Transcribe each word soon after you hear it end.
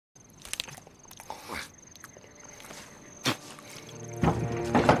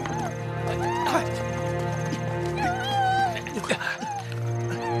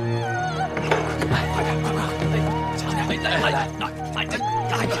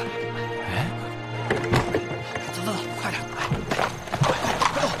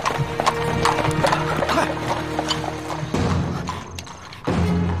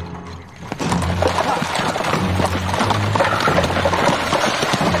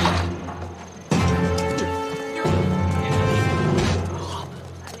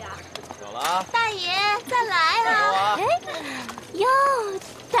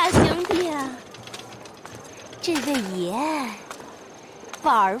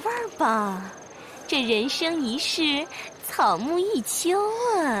玩玩吧，这人生一世，草木一秋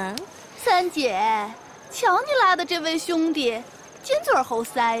啊。三姐，瞧你拉的这位兄弟，尖嘴猴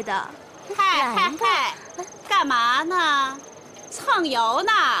腮的。嗨，干嘛呢？蹭油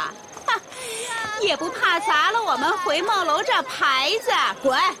呢？哈，也不怕砸了我们回梦楼这牌子！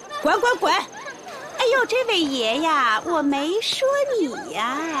滚！哎呦，这位爷呀，我没说你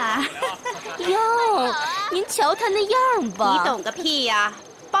呀。哟，您瞧他那样吧。你懂个屁呀！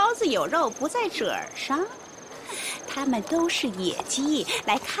包子有肉不在褶上。他们都是野鸡，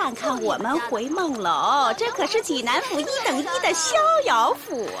来看看我们回梦楼，这可是济南府1等1的逍遥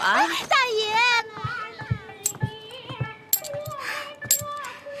府啊！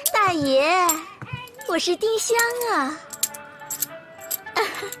大爷，我是丁香啊。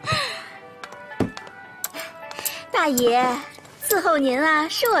大爷，伺候您啊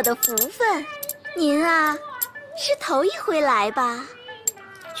是我的福分，您啊是头一回来吧？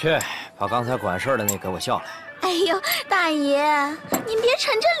去把刚才管事的那给我叫来。哎呦，大爷，您别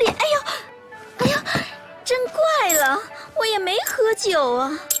沉着脸。哎呦，真怪了，我也没喝酒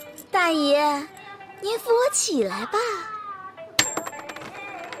啊。大爷，您扶我起来吧。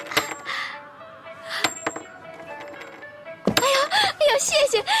哎呦，谢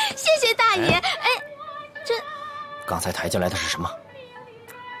谢大爷。哎，这刚才抬进来的是什么？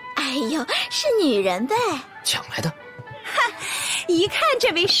哎呦，是女人呗。抢来的？哈，一看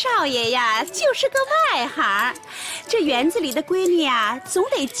这位少爷呀，就是个外行。这园子里的闺女呀，总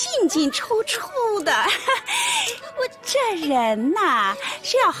得进出的。我这人呐，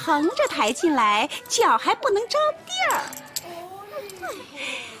是要横着抬进来，脚还不能着地儿。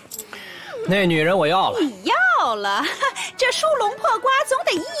那女人我要了。你要了？这殊龙破瓜总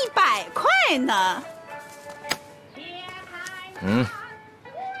得100块呢。嗯。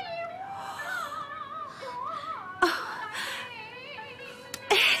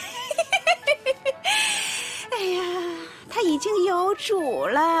哎呀，他已经有主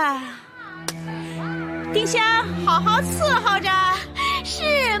了。丁香，好好伺候着。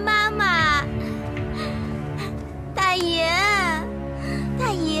是妈妈。大爷，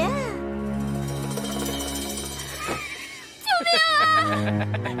大爷，救命啊！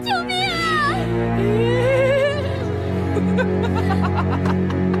救命啊！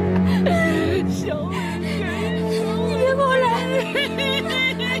小美人，你别过来！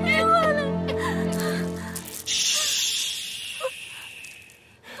别过来！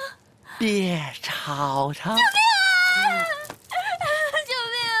别吵吵！救命啊！救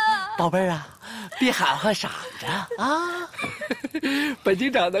命啊！宝贝儿啊，别喊喊傻着啊！本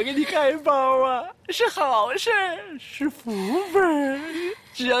警长能给你开包啊，是好事，是福分。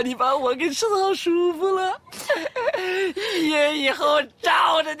只要你把我给伺候舒服了，爷以后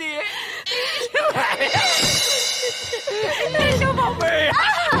罩着你。来呀，小宝贝儿啊！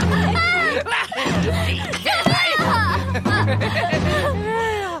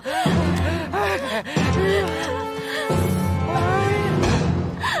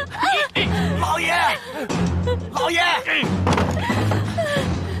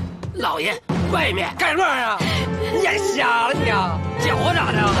老爷，外面干嘛呀？你眼瞎了你啊？叫我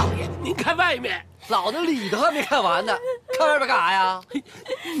咋的？老爷，您看外面，老子里头还没看完呢，看外边干啥呀？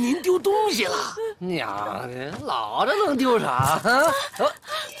您丢东西了？娘的，老子能丢啥啊？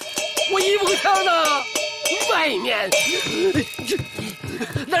我衣服和枪呢？外面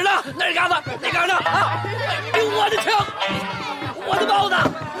哪儿呢？哪嘎子？哪嘎呢？啊！我的枪，我的帽子，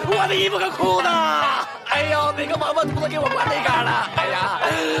我的衣服和裤子。哎呦，哪个王八犊子给我关那嘎了？哎呀，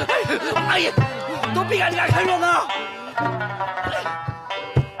哎呀，都别赶紧看热闹！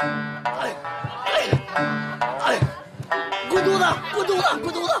滚犊子，滚犊子，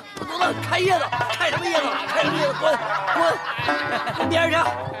滚犊子，滚犊子！看叶子，看什么叶子？看什么叶子？滚，滚边去！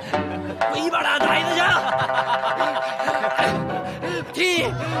滚一边打台子去！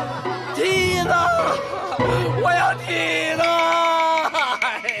梯子，我要梯子！哎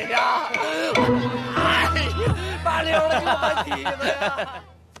呀，麻溜了，给我搬梯子呀！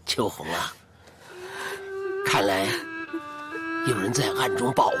秋红啊，看来有人在暗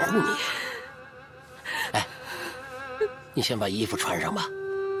中保护你。哎，你先把衣服穿上吧。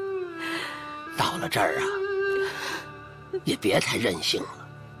到了这儿啊，也别太任性了。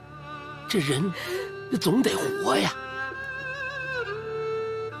这人总得活呀。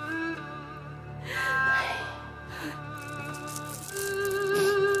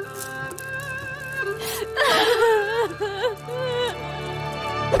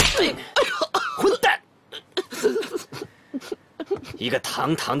混蛋！一个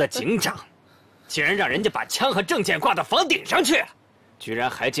堂堂的警长，竟然让人家把枪和证件挂到房顶上去了，居然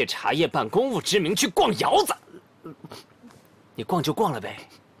还借茶叶办公务之名去逛窑子。你逛就逛了呗，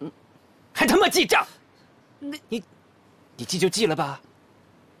还他妈记账？你记就记了吧，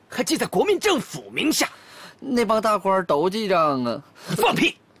还记在国民政府名下。那帮大官都记账啊！放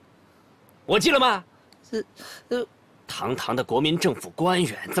屁！我记了吗？堂堂的国民政府官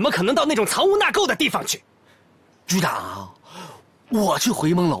员，怎么可能到那种藏污纳垢的地方去？局长，我去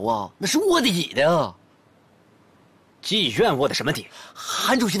回梦楼啊，那是卧底的。妓院卧的什么底？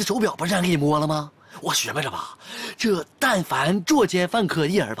韩主席的手表不是让给你摸了吗？我学会了吧？这但凡作奸犯科的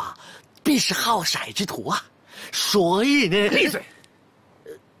人吧，必是好色之徒啊。所以呢，闭嘴！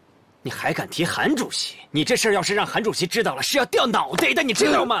你还敢提韩主席？你这事儿要是让韩主席知道了，是要掉脑袋的，你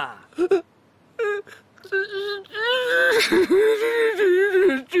知道吗？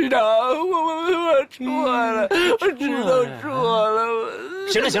局长，我错了，我知道错了。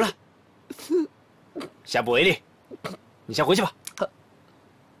行了行了，下不为例，你先回去吧。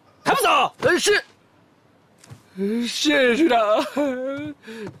还不走？是局长。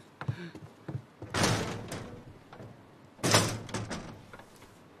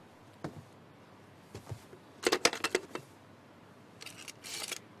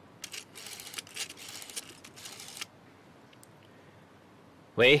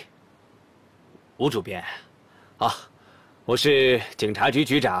喂，吴主编，啊，我是警察局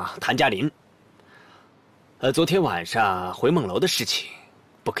局长谭家林。昨天晚上回梦楼的事情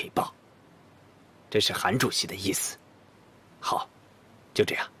不可以报，这是韩主席的意思。好，就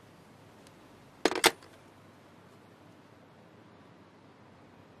这样。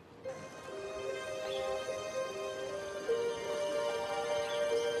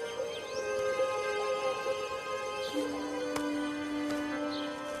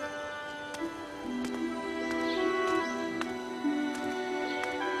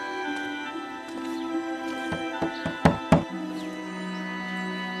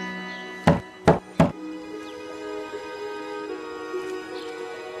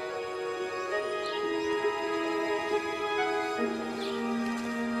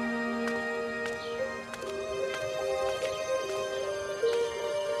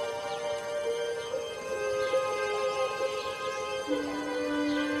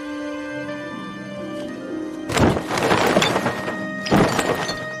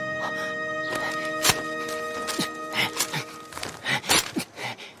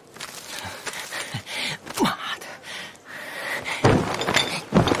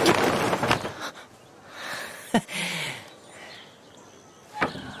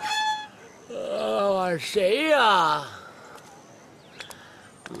谁呀？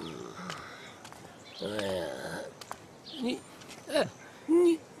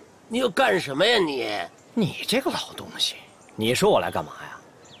你要干什么呀你？你这个老东西，你说我来干嘛呀？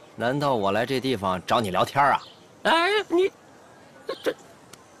难道我来这地方找你聊天啊？哎，你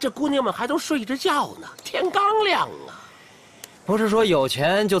这姑娘们还都睡着觉呢，天刚亮啊！不是说有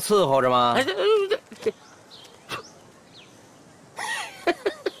钱就伺候着吗？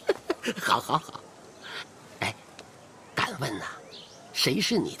好。哎，敢问呐，谁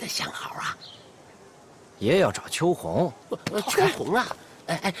是你的相好啊？也要找秋红。秋红啊，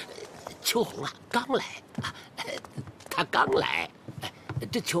秋红啊，刚来啊，她刚来。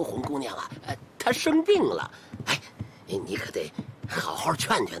这秋红姑娘啊，她生病了，你可得好好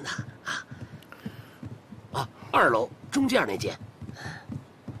劝劝她啊。啊，2楼中间那间。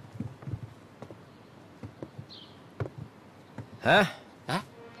哎，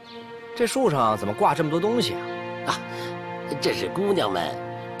这树上怎么挂这么多东西啊？这是姑娘们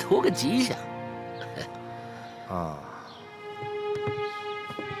图个吉祥。啊。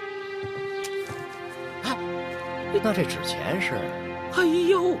那这纸钱是？哎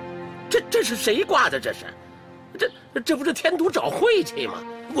呦，这是谁挂的？这是，这不是添堵找晦气吗？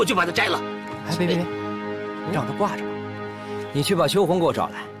我就把它摘了。哎，别，让他挂着吧。你去把秋红给我找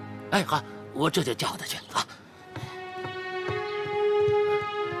来。哎，好，我这就叫他去啊。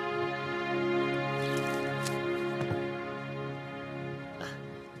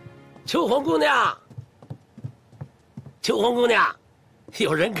秋红姑娘，秋红姑娘，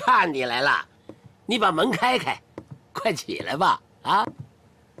有人看你来了，你把门开开，快起来吧！啊！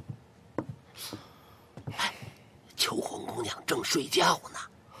秋红姑娘正睡觉呢。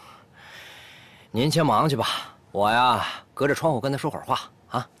您先忙去吧，我呀隔着窗户跟她说会儿话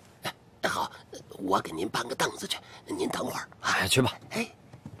啊。好，我给您搬个凳子去，您等会儿。哎，去吧。哎。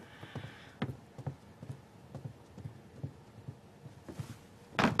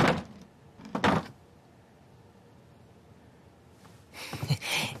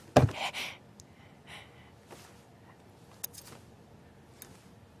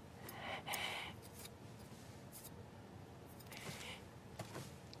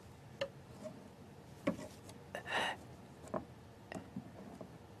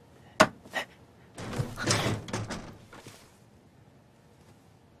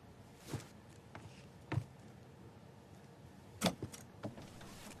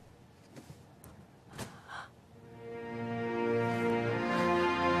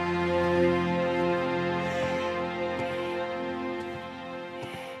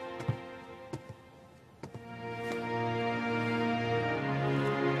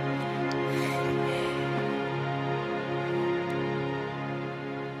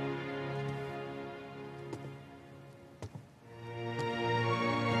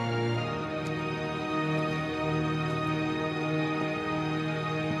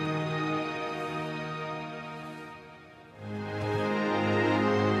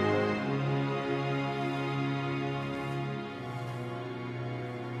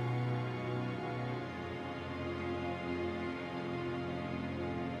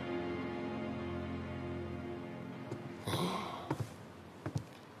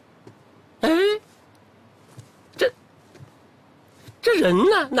人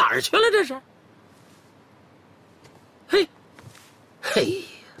呢？哪儿去了？这是？嘿，嘿，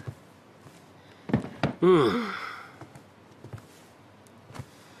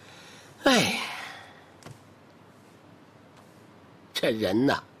哎，这人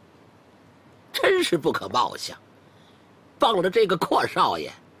呐，真是不可貌相。傍了这个阔少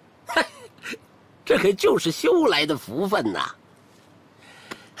爷，嘿，这可就是修来的福分呐。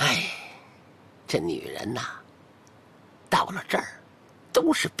哎，这女人呐，到了这儿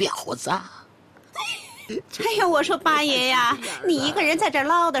都是婊子。哎呀，我说八爷呀，你一个人在这儿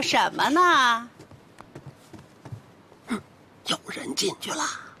唠叨什么呢？有人进去了。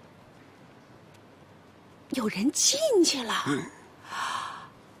有人进去了。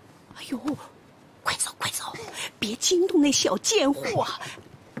哎呦，快走快走，别惊动那小贱货。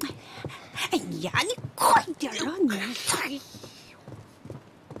哎呀，你快点啊你！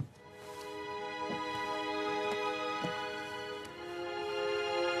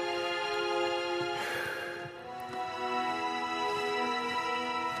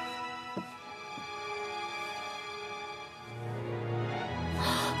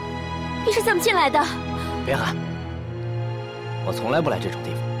你是怎么进来的？别喊！我从来不来这种地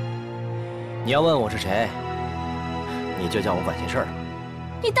方。你要问我是谁，你就叫我管闲事儿。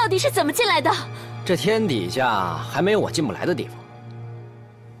你到底是怎么进来的？这天底下还没有我进不来的地方。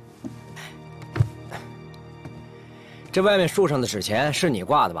这外面树上的纸钱是你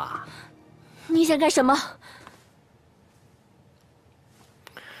挂的吧？你想干什么？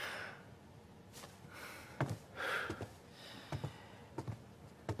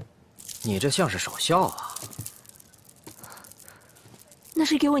你这像是守孝啊！那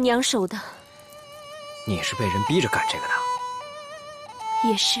是给我娘守的。你是被人逼着干这个的？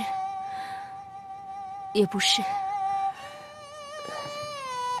也是，也不是。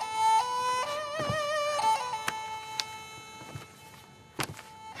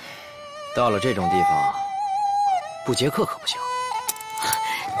到了这种地方，不劫客可不行。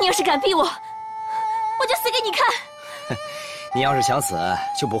你要是敢逼我，我就死给你看。你要是想死，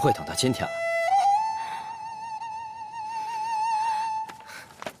就不会等到今天了。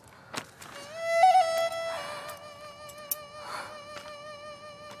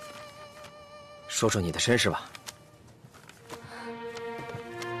说说你的身世吧。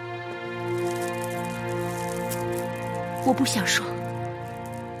我不想说。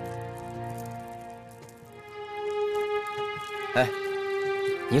哎，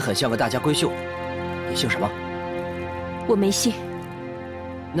你很像个大家闺秀，你姓什么？我没姓。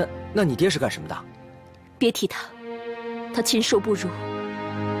那你爹是干什么的？别提他，他禽兽不如。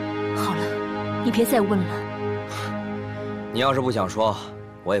好了，你别再问了。你要是不想说，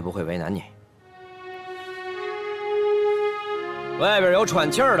我也不会为难你。外边有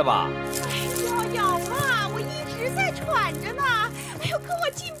喘气儿的吧？有啊，我一直在喘着呢。哎呦，可我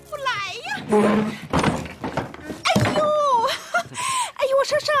进不来呀！哎呦，哎呦，我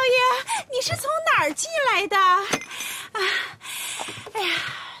说少爷，你是从哪儿进来的？啊，哎呀，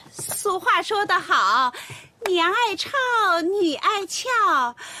俗话说得好，娘爱俏，女爱俏。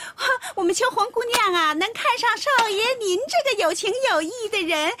我们秋红姑娘啊，能看上少爷您这个有情有义的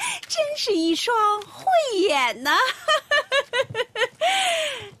人，真是一双慧眼呐。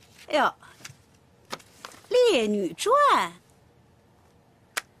哎呦，《烈女传》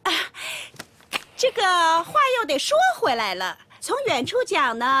啊，这个话又得说回来了。从远处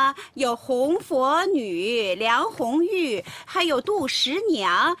讲呢，有红佛女、梁红玉，还有杜十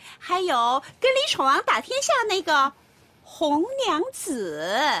娘，还有跟李闯王打天下那个红娘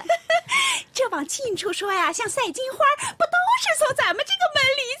子。这往近处说呀，像赛金花，不都是从咱们这个门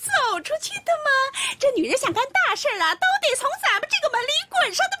里走出去的吗？这女人想干大事啊，都得从咱们这个门里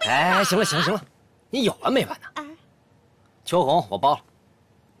滚上的没法。哎，行了行了行了，你有完没完呢？啊，秋红，我包了。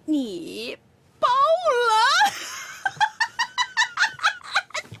你包了？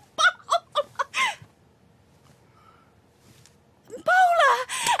包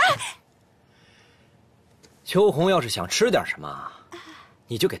了？秋红要是想吃点什么，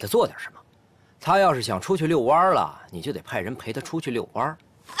你就给她做点什么；她要是想出去遛弯了，你就得派人陪她出去遛弯。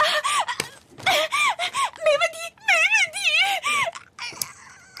没问题，没问题。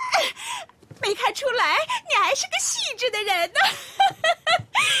没看出来，你还是个细致的人呢。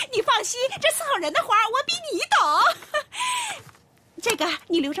你放心，这伺候人的活我比你懂。这个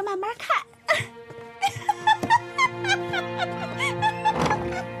你留着慢慢看。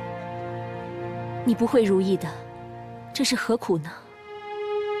你不会如意的，这是何苦呢？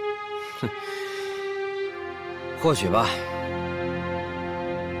哼，或许吧。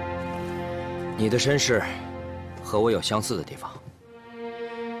你的身世和我有相似的地方。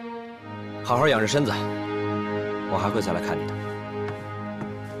好好养着身子，我还会再来看你的。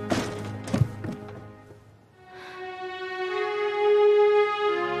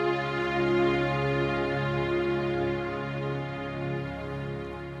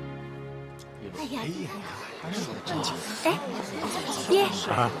哎呀，哎，爹，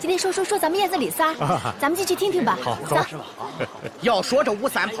今天说咱们燕子李仨，咱们进去听听吧。好，走。要说这吴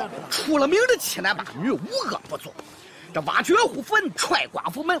三炮出了名的欺男霸女，无恶不作。这挖掘虎坟，踹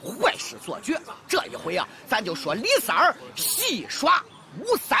寡妇门，坏事做绝。这一回啊，咱就说李三儿戏耍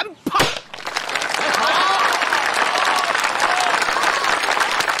吴三炮。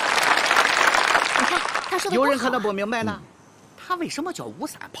你看他说的，有人可能不明白了，他为什么叫吴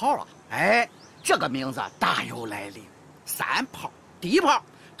三炮啊？哎，这个名字大有来历。三炮，第一炮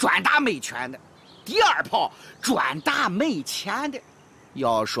专打没权的，第二炮专打没钱的。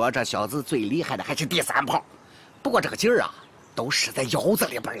要说这小子最厉害的还是第三炮，不过这个劲儿啊，都使在腰子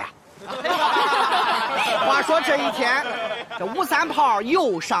里边了。话说这一天，这吴三炮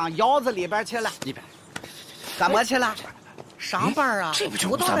又上腰子里边去了。里边干嘛去了？上班啊，这不就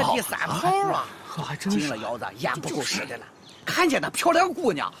不到这第三炮啊，还真是进了腰子，眼不够使的了。看见那漂亮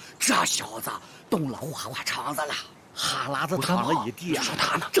姑娘，这小子动了花花肠子了，哈喇子淌了一地啊！说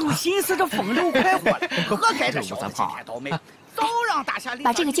他呢，正寻思着风流快活了，何该这小子今天倒霉，早让大侠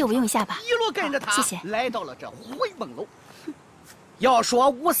把这个借我用一下吧。一路跟着他，谢谢。来到了这回梦楼。要说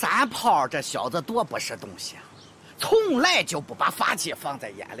吴三炮这小子多不是东西啊，从来就不把法器放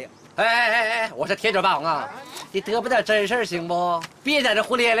在眼里。哎，我说铁柱棒啊，你得不点真事儿行不？别在这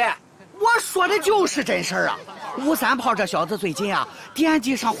胡咧咧。我说的就是真事儿啊！吴三炮这小子最近啊，惦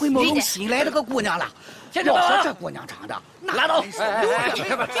记上回梦楼新来的个姑娘了。要说这姑娘长得，拉倒！别说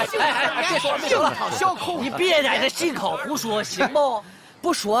樱桃小口，你别在这信口胡说行不？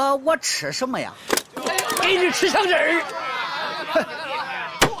不说我吃什么呀？给你吃香汁儿。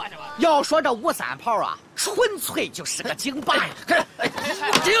要说这吴三炮啊，纯粹就是个警霸呀！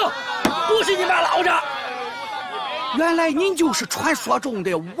警，不是你妈老子！原来您就是传说中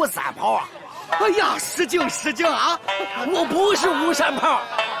的吴三炮啊！哎呀，失敬啊！我不是吴三炮，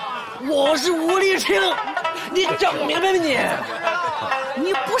我是吴立清，你整明白没你？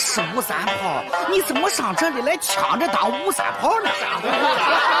你不是吴三炮，你怎么上这里来抢着当吴三炮呢？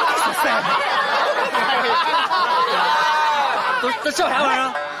都笑啥玩意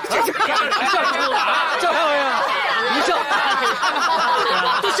儿？笑啥玩意儿？你笑？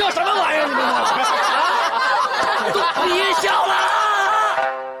都笑什么玩意儿？你们都别笑了！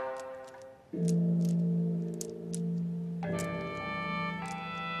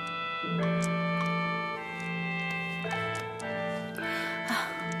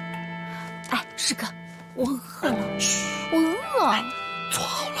哎，师哥，我饿了，我饿。坐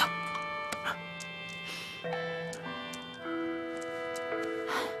好了。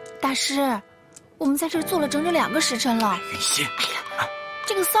大师，我们在这儿坐了整整2个时辰了。云溪，哎呀，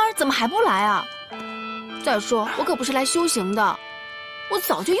这个三儿怎么还不来啊？再说，我可不是来修行的，我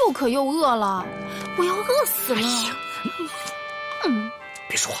早就又渴又饿了，我要饿死了。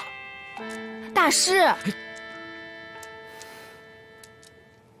别说话。大师，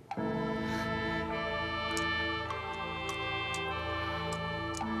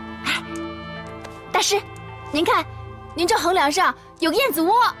哎，大师，您看，您这横梁上有个燕子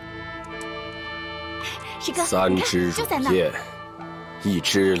窝。师哥3只乳燕，1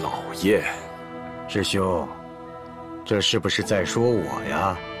只老燕。师兄，这是不是在说我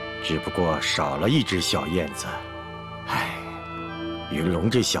呀？只不过少了1只小燕子。唉，云龙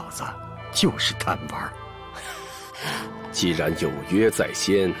这小子就是贪玩。既然有约在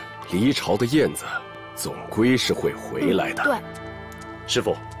先，离巢的燕子总归是会回来的。对，师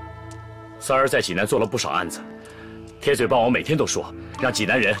傅，三儿在济南做了不少案子，铁嘴帮我每天都说，让济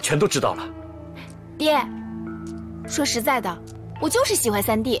南人全都知道了。爹，说实在的，我就是喜欢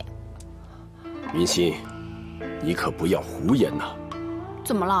3弟。云溪，你可不要胡言呐！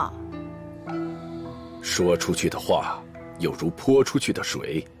怎么了？说出去的话，有如泼出去的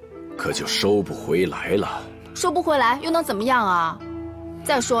水，可就收不回来了。收不回来又能怎么样啊？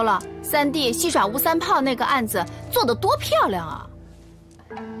再说了，3弟戏耍吴三炮那个案子做得多漂亮啊！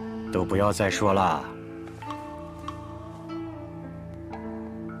都不要再说了。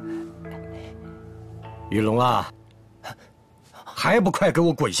云龙啊，还不快给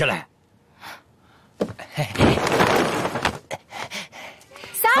我滚下来！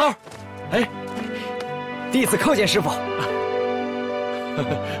三儿，哎，弟子叩见师傅。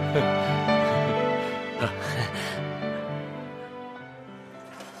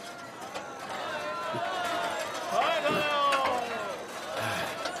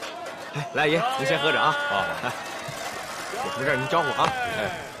来爷，您先喝着啊。好，来，我从这儿您招呼啊。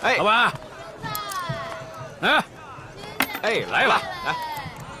哎，老板，哎，来了，来。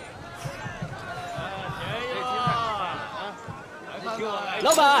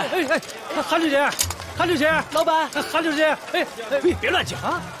老板，韩主席，老板，韩主席，别乱讲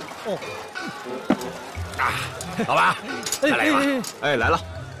啊！哦。啊，老板，再来一碗。哎，来了。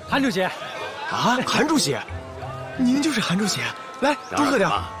韩主席。啊，韩主席，您就是韩主席，来多喝点。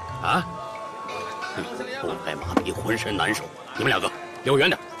啊！不拍马屁，浑身难受。你们两个离我远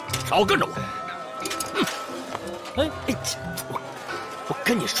点，少跟着我。我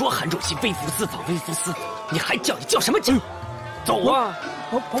跟你说，韩主席微服私访，微服私访，你还叫什么叫？走啊！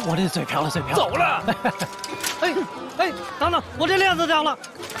我这嘴瓢了，嘴瓢。走了。哎，等，我这链子掉了，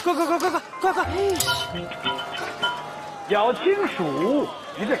快！要清楚，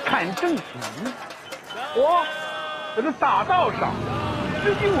你得看正题。我这个大道上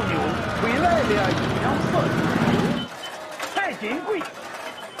，19牛回来了一辆4牛，太金贵。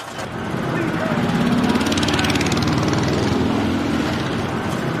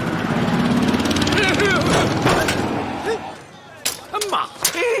妈！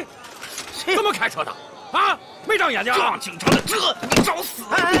怎么开车的？啊！没长眼睛！撞警察的车，你找死！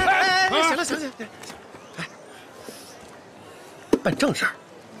行了，哎，办正事儿。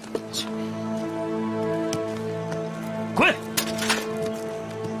滚！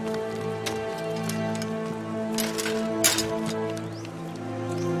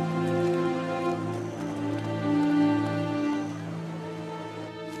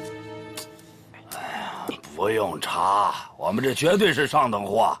不用查，我们这绝对是上等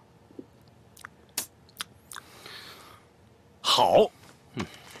货。好，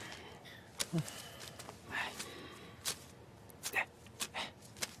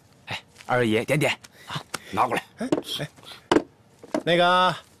二位爷点点，拿过来。那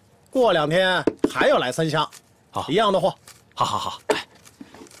个，过2天还要来3箱，一样的货。好。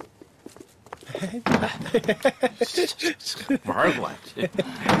玩过去。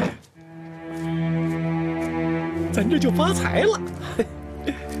咱这就发财了。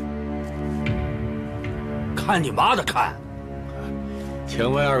看你妈的看！请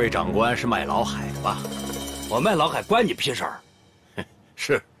问2位长官是卖老海的吧？我卖老海关你屁事儿？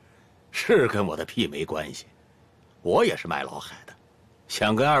是跟我的屁没关系，我也是卖老海的，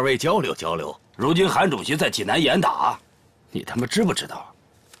想跟2位交流交流。如今韩主席在济南严打，你他妈知不知道？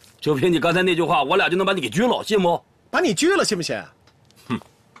就凭你刚才那句话，我俩就能把你给拘了，信不？把你拘了，信不信？哼，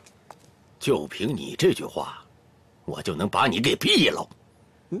就凭你这句话，我就能把你给毙了。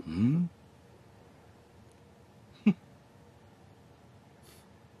嗯。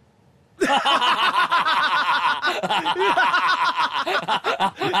哈哈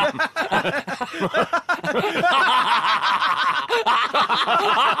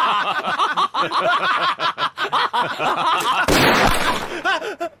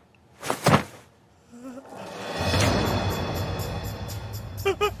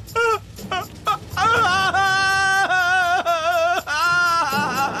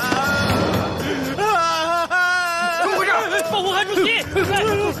怎么回事？保护韩主席！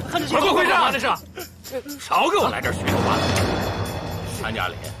韩主席，怎么回事啊？这是！少给我来这虚头巴脑！韩家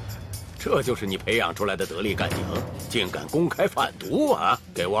林，这就是你培养出来的得力干警，竟敢公开贩毒啊！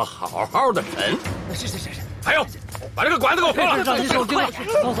给我好好的审！是。还有，把这个管子给我封了！让您手听了。走，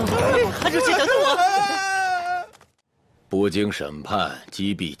韩主席，等等我。不经审判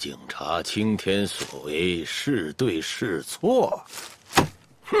击毙警察，青天所为是对是错？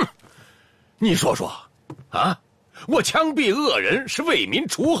哼！你说说，啊？我枪毙恶人是为民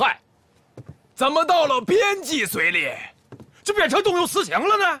除害，怎么到了边际嘴里，就变成动用私刑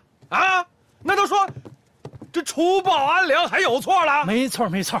了呢？啊？难道说这除暴安良还有错了？没错，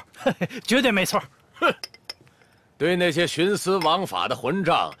绝对没错。哼！对那些徇私枉法的混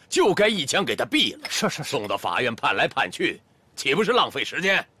账，就该一枪给他毙了。是，送到法院判来判去，岂不是浪费时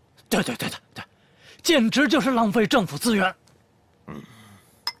间？对，简直就是浪费政府资源。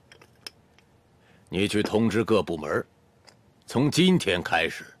你去通知各部门，从今天开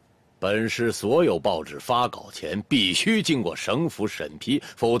始，本市所有报纸发稿前必须经过省府审批，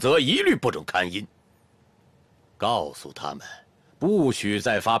否则一律不准刊印。告诉他们，不许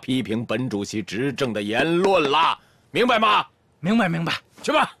再发批评本主席执政的言论啦，明白吗？明白。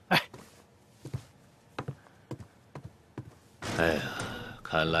去吧。哎呀，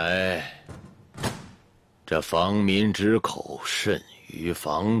看来这防民之口，甚于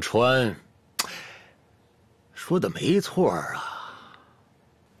防川。说的没错啊！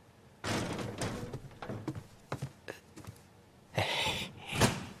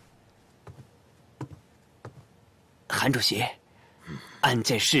韩主席，案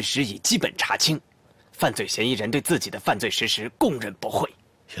件事实已基本查清，犯罪嫌疑人对自己的犯罪事实供认不讳。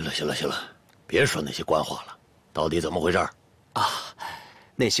行了，别说那些官话了，到底怎么回事？啊，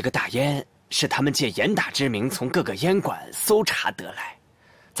那些个大烟是他们借严打之名从各个烟馆搜查得来，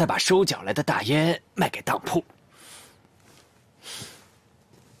再把收缴来的大烟卖给当铺。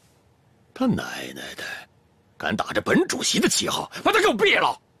他奶奶的，敢打着本主席的旗号，把他给我毙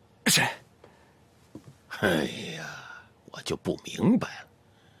了！是。哎呀，我就不明白了，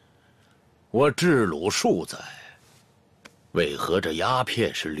我治鲁数载，为何这鸦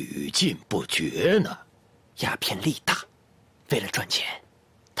片是屡禁不绝呢？鸦片力大，为了赚钱，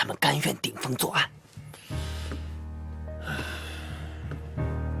他们甘愿顶风作案。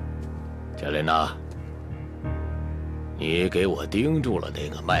贾莲娜，你给我盯住了那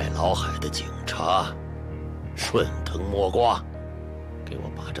个卖老海的警察，顺藤摸瓜，给我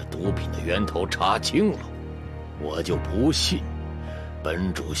把这毒品的源头查清了，我就不信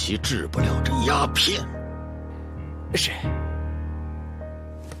本主席治不了这鸦片。是。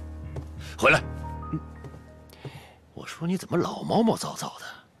回来。我说你怎么老毛毛躁躁的？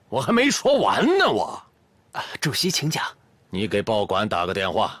我还没说完呢，我。主席请讲。你给报馆打个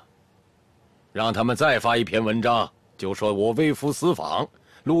电话，让他们再发一篇文章，就说我微服私访，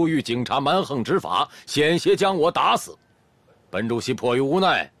路遇警察蛮横执法，险些将我打死。本主席迫于无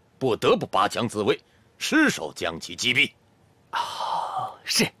奈，不得不拔枪自卫，失手将其击毙。哦，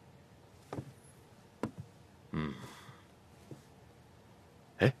是。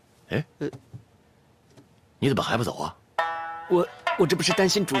你怎么还不走啊？我这不是担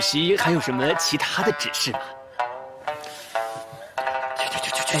心主席还有什么其他的指示吗？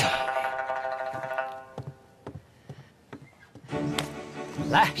去！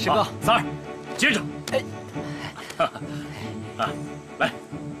来，师哥，三儿，接着。来，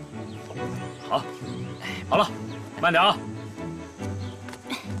好了，慢点啊，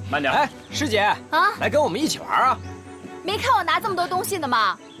慢点。哎，师姐啊，来跟我们一起玩啊！没看我拿这么多东西呢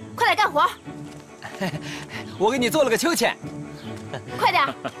吗？快点干活！我给你做了个秋千，快点！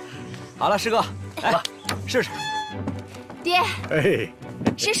好了，师哥，来试试。爹，哎，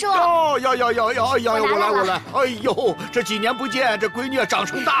师叔，哟，我来！哎呦，这几年不见，这闺女长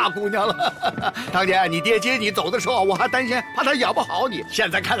成大姑娘了。当年你爹接你走的时候，我还担心怕她养不好你，现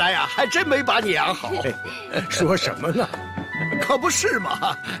在看来呀，还真没把你养好。说什么呢？可不是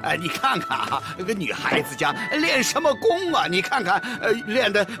嘛！哎，你看看啊，那个女孩子家练什么功啊？你看看，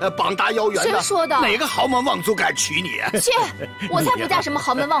练的膀大腰圆的。谁说的？哪个豪门望族敢娶你？切！我才不嫁什么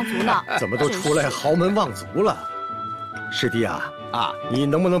豪门望族呢！怎么都出来豪门望族了？师弟啊，你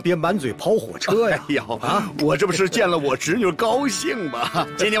能不能别满嘴跑火车呀？哎呦我这不是见了我侄女高兴吗？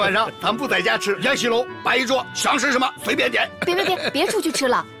今天晚上咱们不在家吃，宴席楼摆一桌，想吃什么随便点。别出去吃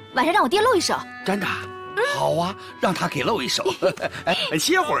了，晚上让我爹露一手。真的？好啊，让他给露一手。哎，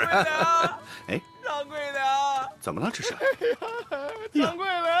歇会儿。哎，掌柜的，怎么了？这是？掌柜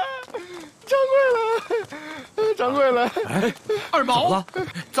的，掌柜的，哎，二毛，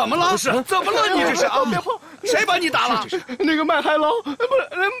怎么了？怎么了？你这是啊？别碰！谁把你打了？那个卖海捞，不是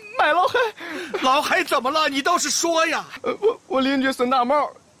买老海。老海怎么了？你倒是说呀！我邻居孙大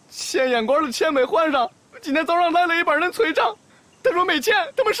毛，县烟馆的钱没还上，今天早上来了一帮人催账。他说没钱，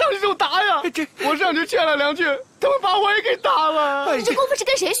他们上去就打呀！我上去劝了两句，他们把我也给打了。你这功夫是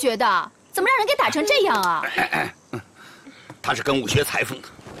跟谁学的？怎么让人给打成这样啊？他是跟武学裁缝的。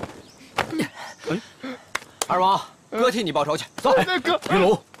二毛，哥替你报仇去，走。哥，云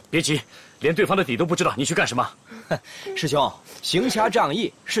龙，别急，连对方的底都不知道，你去干什么？师兄，行侠仗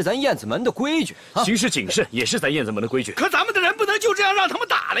义是咱燕子门的规矩，行事谨慎也是咱燕子门的规矩。可咱们的人不能就这样让他们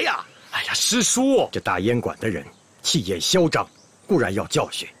打了呀！哎呀，师叔，这大烟馆的人气焰嚣张，固然要教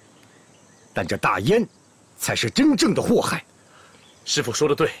训，但这大烟才是真正的祸害。师傅说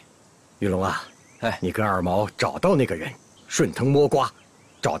的对，玉龙啊，你跟二毛找到那个人，顺藤摸瓜，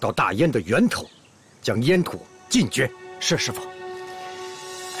找到大烟的源头，将烟土禁绝。是师傅。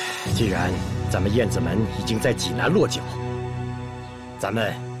既然咱们燕子门已经在济南落脚，咱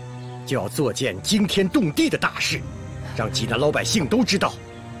们就要做件惊天动地的大事，让济南老百姓都知道，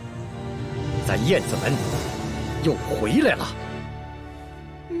咱燕子门又回来了。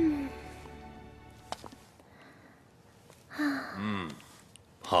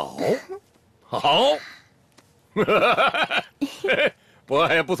好，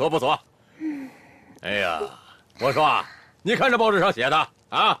不错。哎呀，我说啊，你看这报纸上写的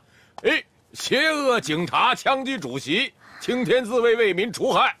啊，邪恶警察枪击主席，青天自卫为民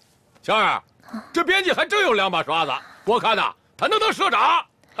除害。小二，这编辑还真有两把刷子，我看呐，他能当社长。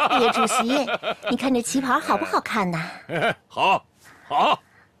叶主席，你看这旗袍好不好看呢？好，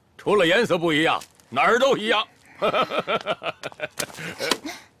除了颜色不一样，哪儿都一样。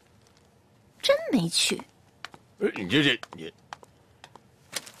真没趣。你，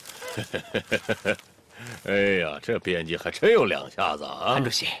哎呀，这编辑还真有两下子啊！潘主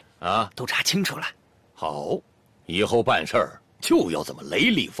席啊，都查清楚了。好，以后办事儿就要这么雷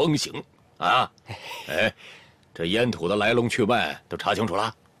厉风行啊！哎，这烟土的来龙去脉都查清楚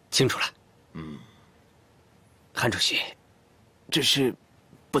了？清楚了。韩主席，这事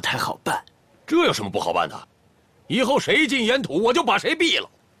不太好办。这有什么不好办的？以后谁进盐土，我就把谁毙了。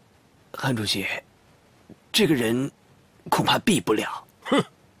韩主席，这个人恐怕毙不了。哼，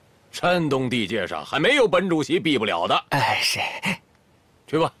山东地界上还没有本主席毙不了的。哎，是。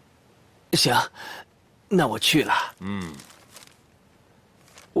去吧。行，那我去了。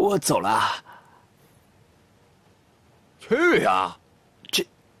我走了。去呀！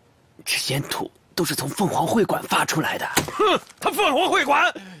这烟土都是从凤凰会馆发出来的。哼，他凤凰会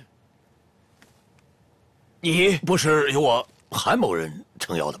馆，你不是由我韩某人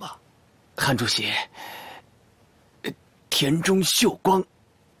撑腰的吗？韩主席，田中秀光，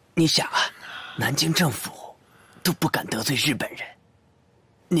你想啊，南京政府都不敢得罪日本人，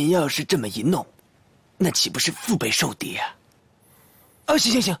您要是这么一弄，那岂不是腹背受敌啊？哦，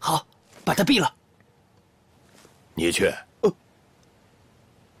行，好，把他毙了。你去？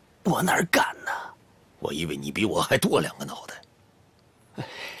我哪敢呢？我以为你比我还多2个脑袋。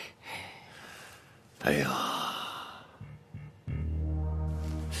哎呀，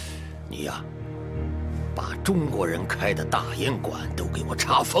你呀，把中国人开的大烟馆都给我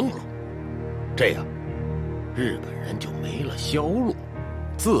查封了，这样，日本人就没了销路，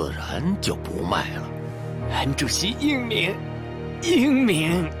自然就不卖了。韩主席英明，英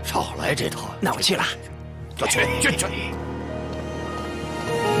明。少来这套。那我去了。就去。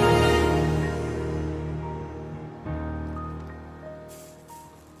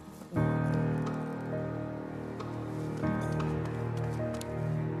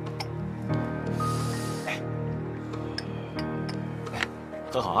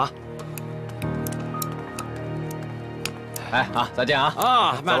喝好啊！哎啊，再见啊！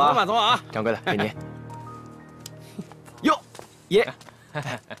啊，慢走啊！掌柜的，给您。哟，爷，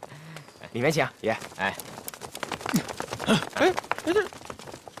里面请，爷。哎，这，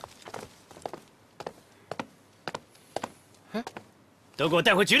都给我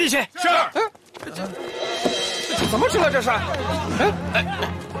带回局里去。是。怎么吃了这是？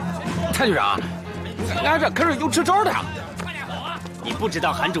蔡局长，俺这可是有支招的呀。你不知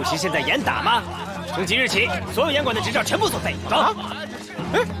道韩主席现在严打吗？从即日起，所有烟馆的执照全部作废。走。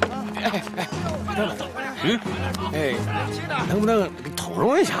能不能通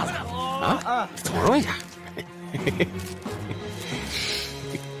融一下子啊？通融一下。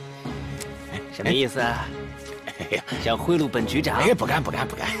什么意思啊？想贿赂本局长？哎，不敢。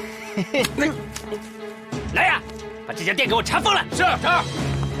来呀，把这家店给我查封了。是。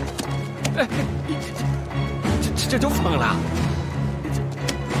哎，这就封了。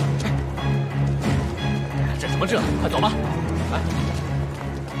这什么这？快走吧！来，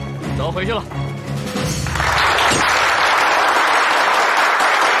走回去了。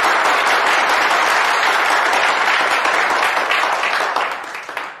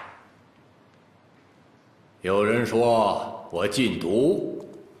有人说我禁毒，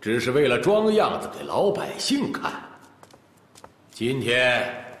只是为了装样子给老百姓看。今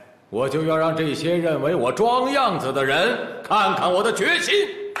天，我就要让这些认为我装样子的人看看我的决心。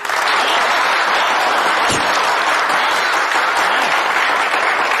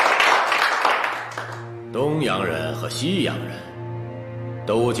东洋人和西洋人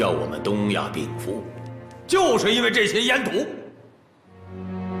都叫我们东亚病夫，就是因为这些烟土。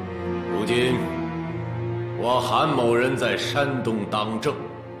如今，我韩某人在山东当政，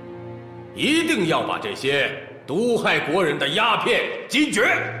一定要把这些毒害国人的鸦片禁绝。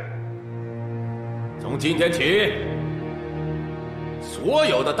从今天起，所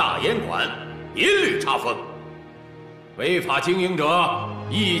有的大烟馆一律查封，违法经营者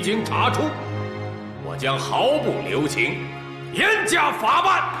一经查出，我将毫不留情，严加法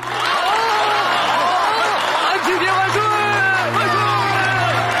办。青天万岁！万岁！万岁！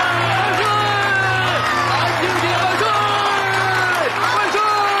青天万岁！万岁！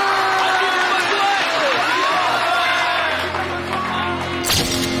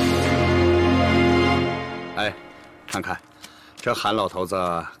哎，看看，这韩老头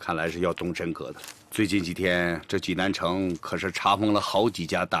子看来是要动真格的。最近几天，这济南城可是查封了好几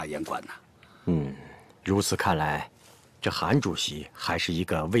家大烟馆呢。如此看来，这韩主席还是一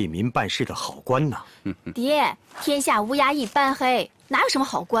个为民办事的好官呢。爹，天下乌鸦一般黑，哪有什么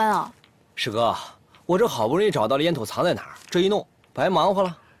好官啊？师哥，我这好不容易找到了烟土藏在哪儿，这一弄白忙活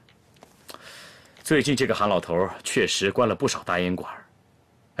了。最近这个韩老头确实关了不少大烟馆，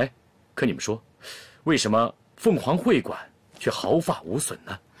哎，可你们说，为什么凤凰会馆却毫发无损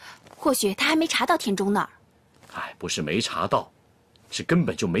呢？或许他还没查到田中那儿。哎，不是没查到，是根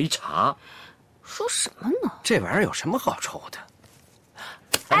本就没查。说什么呢？这玩意儿有什么好抽的？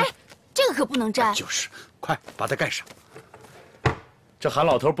哎，这个可不能沾。就是，快把它盖上。这韩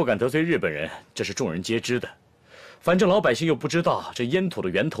老头不敢得罪日本人，这是众人皆知的。反正老百姓又不知道这烟土的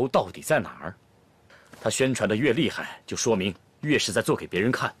源头到底在哪儿。他宣传的越厉害，就说明越是在做给别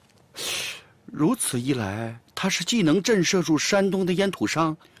人看。如此一来，他是既能震慑住山东的烟土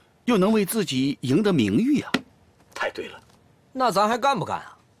商，又能为自己赢得名誉啊！太对了，那咱还干不干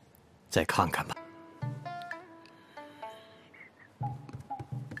啊？再看看吧。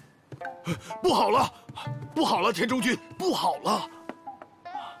不好了，不好了，田中君，不好了！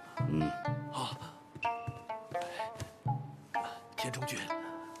田中君，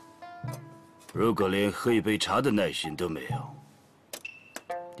如果连喝一杯茶的耐心都没有，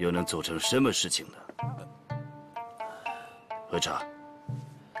又能做成什么事情呢？喝茶。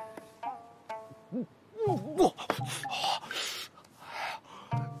我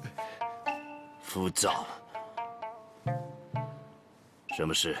浮躁。什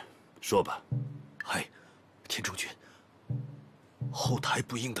么事？说吧。田中君，后台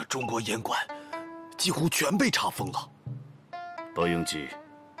不应的中国烟馆几乎全被查封了。不用急，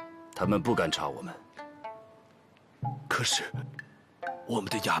他们不敢查我们。可是，我们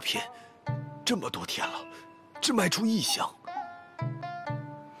的鸦片这么多天了，只卖出1箱。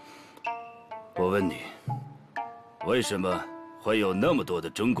我问你，为什么会有那么多的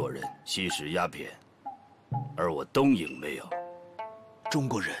中国人吸食鸦片，而我东瀛没有？中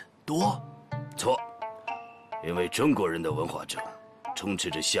国人多？错，因为中国人的文化中充斥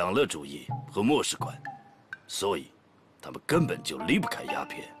着享乐主义和末世观，所以他们根本就离不开鸦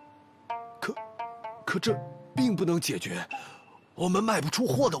片。可这并不能解决我们卖不出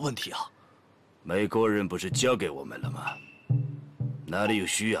货的问题啊！美国人不是交给我们了吗？哪里有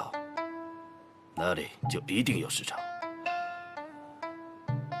需要，哪里就一定有市场。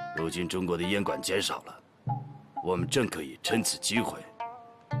如今中国的烟馆减少了，我们正可以趁此机会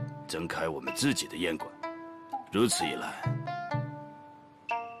增开我们自己的烟馆，如此一来，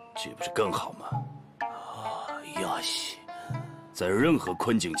岂不是更好吗？呀西，在任何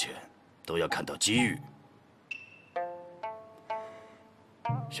困境前都要看到机遇。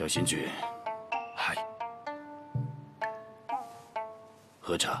小新君，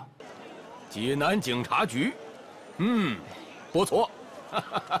喝茶。济南警察局，不错。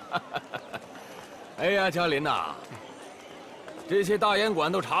哎呀，嘉林呐，这些大烟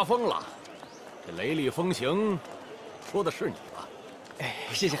馆都查封了，这雷厉风行，说的是你吧？哎，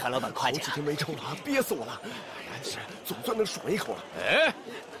谢谢韩老板夸奖。好几天没抽了，憋死我了。但是总算能爽一口了。哎，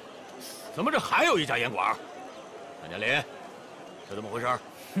怎么这还有一家烟馆？谭嘉林，是怎么回事？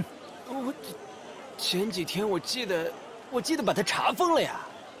我前几天我记得把他查封了呀。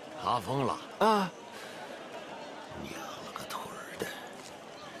查封了啊！娘了个腿儿的！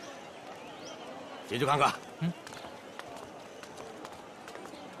进去看看。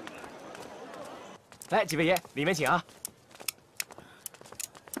来，几位爷，里面请啊。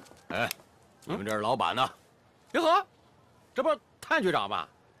哎，你们这儿老板呢？哟呵，这不谭局长吗？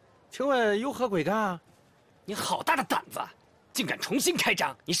请问有何贵干？你好大的胆子，竟敢重新开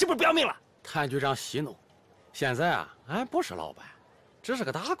张！你是不是不要命了？谭局长息怒，现在啊，俺不是老板，只是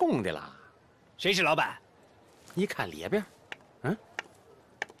个打工的啦。谁是老板？你看里边，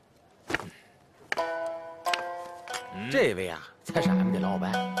这位啊，才是俺们的老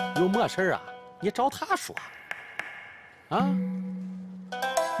板。有么事啊，你找他说。啊？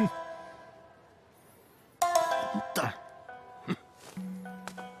蛋！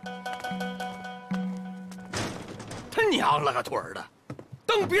他娘了个腿儿的，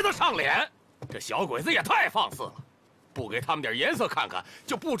蹬鼻子上脸，这小鬼子也太放肆了！不给他们点颜色看看，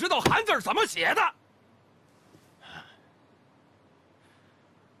就不知道韩字怎么写的。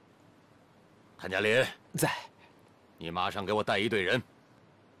谭嘉林在，你马上给我带一队人，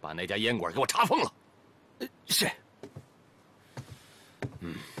把那家烟馆给我查封了。是。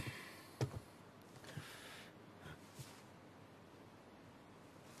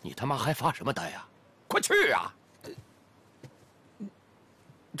你他妈还发什么呆呀？快去啊！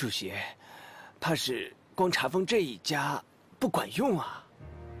主席，怕是光查封这一家不管用啊。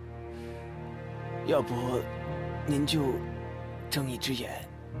要不，您就睁一只眼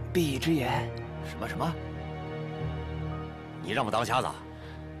闭一只眼。什么？你让我当瞎子？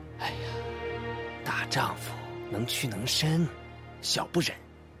哎呀，大丈夫能屈能伸，小不忍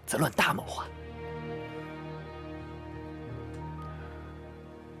则乱大谋啊。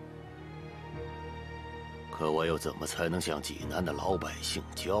可我又怎么才能向济南的老百姓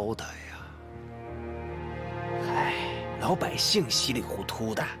交代呀？唉，老百姓稀里糊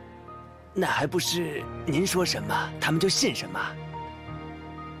涂的，那还不是您说什么他们就信什么？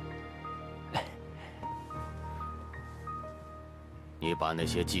你把那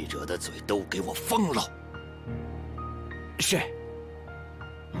些记者的嘴都给我封了。是。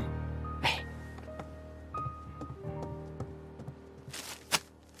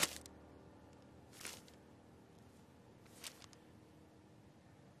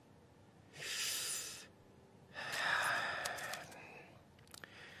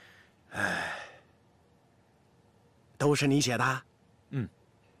都是你写的？嗯。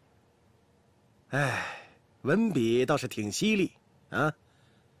哎，文笔倒是挺犀利啊。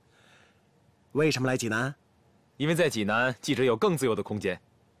为什么来济南？因为在济南，记者有更自由的空间。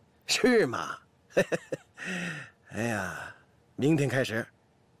是吗？哎呀，明天开始，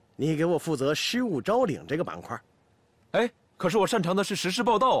你给我负责失物招领这个板块。哎，可是我擅长的是时事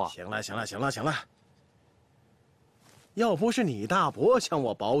报道啊。行了，行了，行了，行了。要不是你大伯向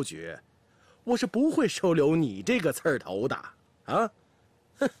我保举，我是不会收留你这个刺儿头的啊！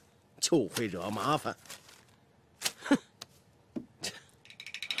哼，就会惹麻烦。哼。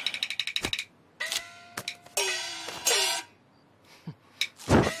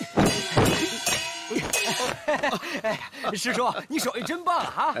哎，师叔，你手艺真棒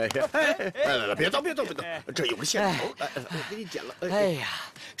啊！哎呀，来，别动，别动，别动，这有个线头，我给你剪了。哎呀，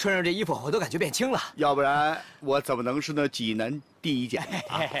穿上这衣服我都感觉变轻了。要不然我怎么能是那济南第一剪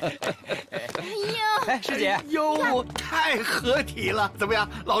啊？哎呀，哎，师姐，哟，太合体了，怎么样？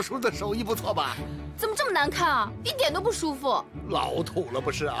老叔的手艺不错吧？怎么这么难看啊？一点都不舒服。老土了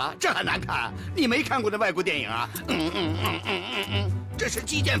不是啊？这还难看？你没看过那外国电影啊？这是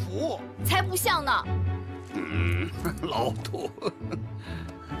击剑服，才不像呢。老土。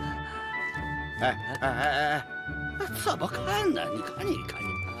哎，怎么看呢？你看你，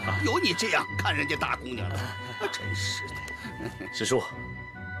有你这样看人家大姑娘的，真是的。师叔，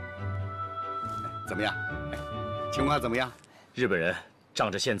怎么样？情况怎么样？日本人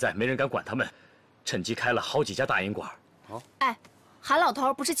仗着现在没人敢管他们，趁机开了好几家大烟馆。哦，哎，韩老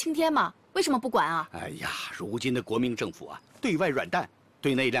头不是青天吗？为什么不管啊？哎呀，如今的国民政府啊，对外软弹，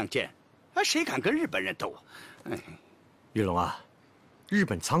对内亮剑，谁敢跟日本人斗啊？哎，玉龙啊，日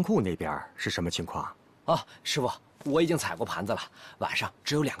本仓库那边是什么情况？哦，师傅，我已经踩过盘子了，晚上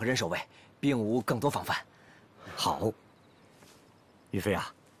只有2个人守卫，并无更多防范。好，于飞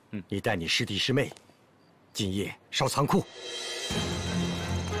啊，你带你师弟师妹，今夜烧仓库。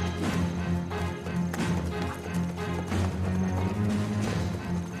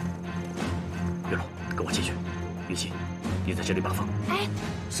玉龙，跟我进去。云溪，你在这里把风。哎，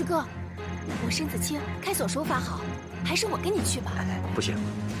师哥，我身子轻，开锁手法好，还是我跟你去吧。不行，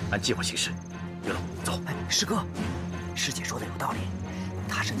按计划行事。玉龙，走。哎，师哥，师姐说的有道理，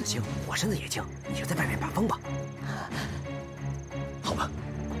他身子轻，我身子也轻，你就在外面把风吧。好吧，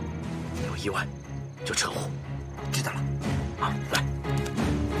有意外就撤户。知道了。啊，来，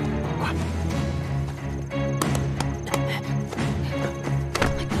快。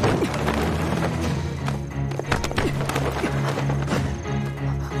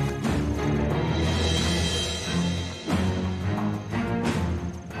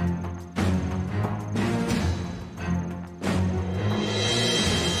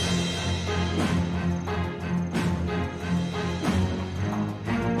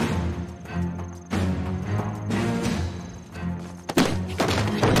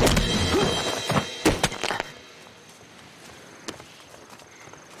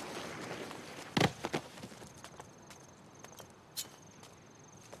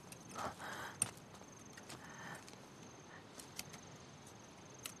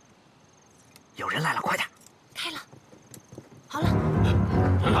有人来了，快点！开了，好了。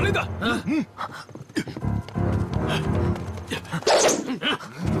哪来的？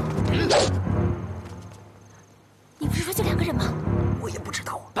你不是说就2个人吗？我也不知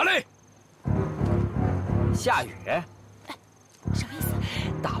道啊。打雷！下雨？什么意思？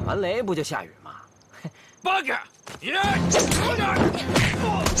打完雷不就下雨吗？八个！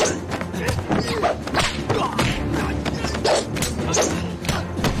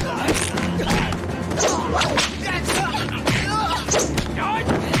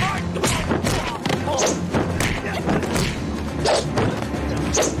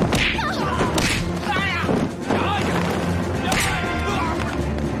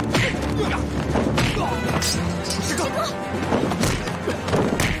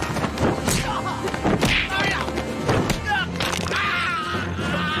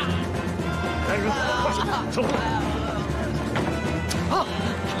守护！啊！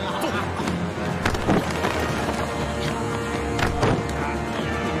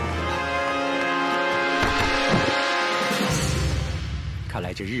看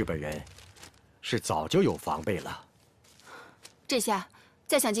来这日本人是早就有防备了。这下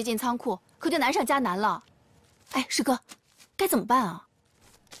再想接近仓库，可就难上加难了。哎，师哥，该怎么办啊？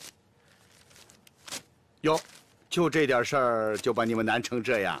哟，就这点事儿就把你们难成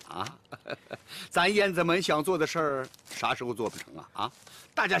这样啊？咱燕子们想做的事儿，啥时候做不成啊？啊，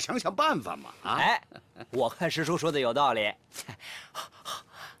大家想想办法嘛！啊，哎，我看师叔说的有道理。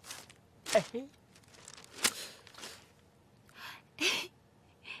哎，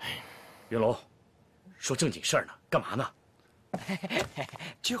云龙，说正经事儿呢，干嘛呢？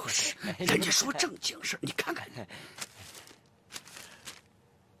就是，人家说正经事，你看看。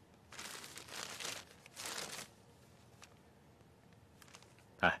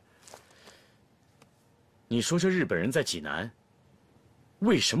哎，你说这日本人在济南，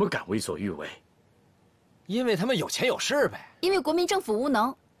为什么敢为所欲为？因为他们有钱有势呗。因为国民政府无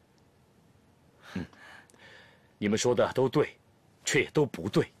能。你们说的都对，却也都不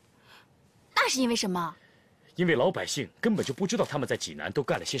对。那是因为什么？因为老百姓根本就不知道他们在济南都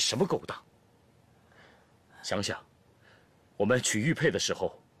干了些什么勾当。想想，我们娶玉佩的时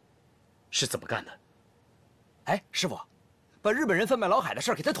候是怎么干的？哎，师傅，把日本人贩卖老海的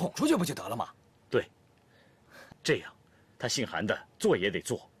事儿给他捅出去不就得了吗？对，这样他姓韩的做也得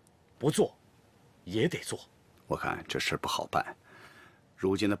做，不做也得做。我看这事不好办，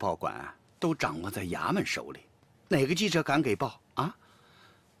如今的报馆都掌握在衙门手里，哪个记者敢给报啊？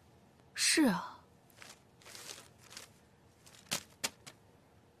是啊。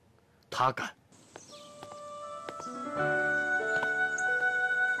他敢。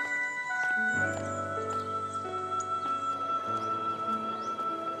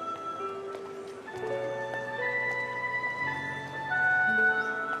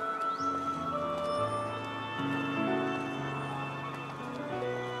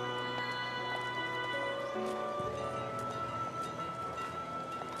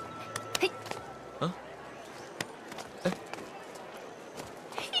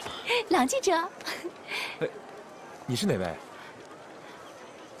郎记者，哎，你是哪位？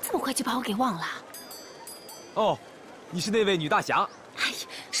这么快就把我给忘了？哦，你是那位女大侠。哎呀，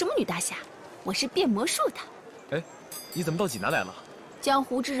什么女大侠？我是变魔术的。哎，你怎么到济南来了？江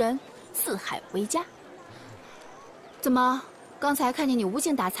湖之人，四海为家。怎么，刚才看见你无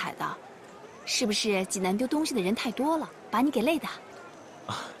精打采的，是不是济南丢东西的人太多了，把你给累的？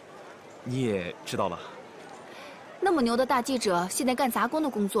啊，你也知道了？那么牛的大记者，现在干杂工的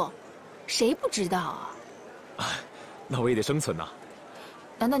工作。谁不知道啊？那我也得生存呐。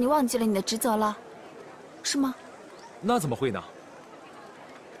难道你忘记了你的职责了？是吗？那怎么会呢？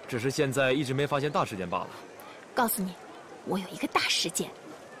只是现在一直没发现大事件罢了。告诉你，我有一个大事件，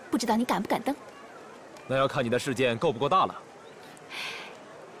不知道你敢不敢登？那要看你的事件够不够大了。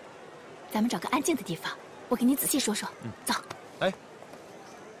咱们找个安静的地方，我给你仔细说说。走。哎，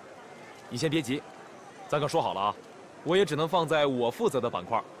你先别急，咱可说好了啊，我也只能放在我负责的板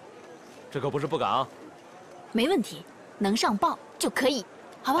块。这可不是不敢啊！没问题，能上报就可以，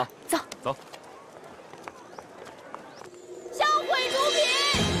好吧？走走。销毁毒品！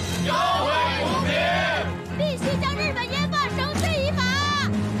销毁毒品！必须将日本烟贩绳之以法！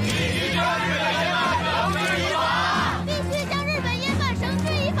必须将日本烟贩绳之以法！必须将日本烟贩绳之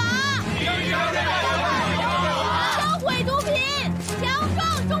以法！必须将日本烟贩绳之以法！销毁毒品，强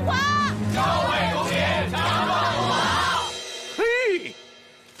壮中华！销毁毒品，强壮中华！嘿！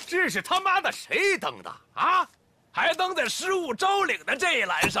这是他妈的谁登的啊？还登在失物招领的这一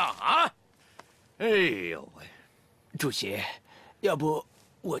栏上啊！哎呦喂，主席，要不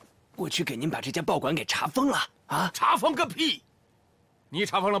我去给您把这家报馆给查封了啊？查封个屁！你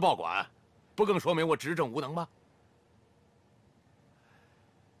查封了报馆，不更说明我执政无能吗？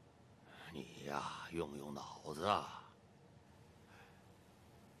你呀，用脑子啊！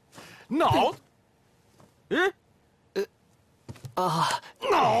脑子？嗯？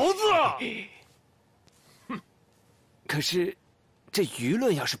脑子！哼！可是，这舆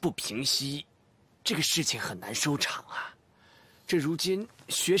论要是不平息，这个事情很难收场啊。这如今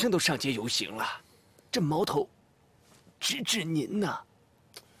学生都上街游行了，这矛头直指您呢。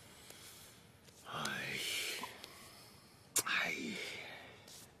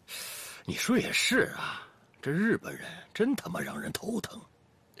你说也是啊，这日本人真他妈让人头疼。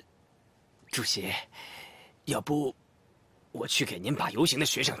主席，要不我去给您把游行的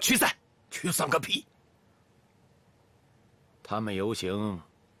学生驱散？驱散个屁！他们游行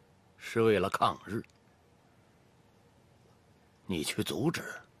是为了抗日，你去阻止，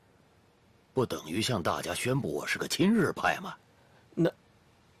不等于向大家宣布我是个亲日派吗？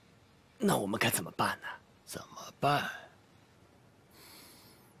那我们该怎么办呢？怎么办？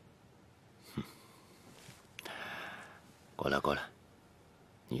过来，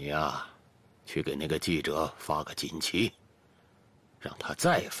你呀，去给那个记者发个锦旗，让他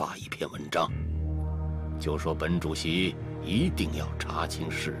再发一篇文章，就说本主席一定要查清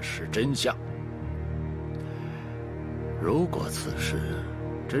事实真相。如果此事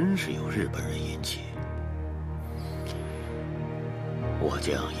真是由日本人引起，我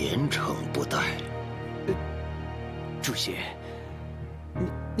将严惩不贷。主席，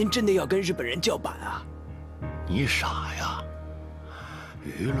您真的要跟日本人叫板啊？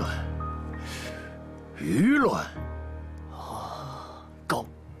舆论。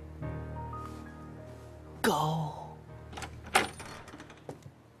高。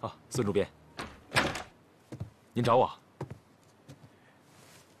啊，孙主编，您找我？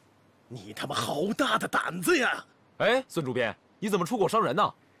你他妈好大的胆子呀！哎，孙主编，你怎么出口伤人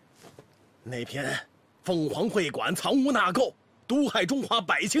呢？那篇凤凰会馆藏污纳垢、毒害中华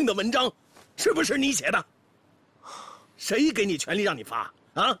百姓的文章，是不是你写的？谁给你权利让你发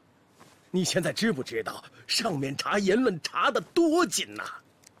啊？你现在知不知道上面查言论查得多紧呐？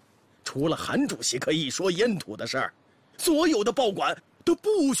除了韩主席可以说烟土的事儿，所有的报馆都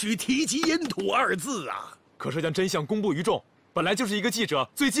不许提及烟土二字啊！可是将真相公布于众，本来就是一个记者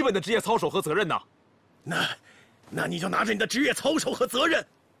最基本的职业操守和责任呐。那你就拿着你的职业操守和责任，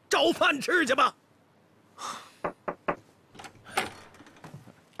找饭吃去吧。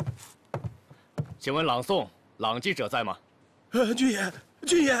请问朗诵，朗记者在吗？军爷，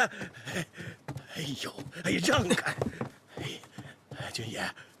哎呦，让开！军爷，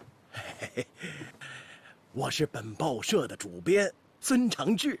我是本报社的主编孙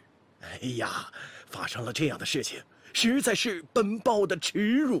长志。哎呀，发生了这样的事情，实在是本报的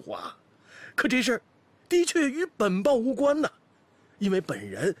耻辱啊！可这事儿的确与本报无关呐，因为本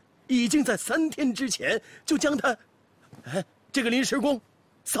人已经在3天之前就将他，这个临时工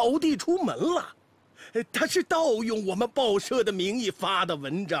扫地出门了。他是盗用我们报社的名义发的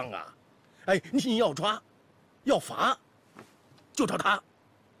文章啊！你要抓，要罚，就找他。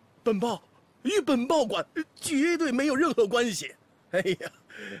本报与本报馆绝对没有任何关系。哎呀，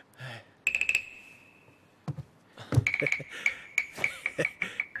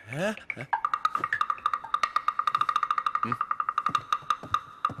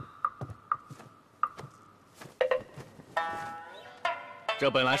这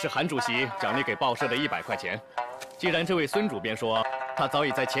本来是韩主席奖励给报社的100块钱，既然这位孙主编说他早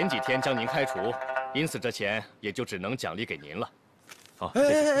已在前几天将您开除，因此这钱也就只能奖励给您了。好，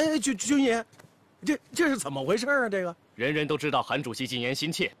军爷，这是怎么回事啊？这个人人都知道韩主席禁言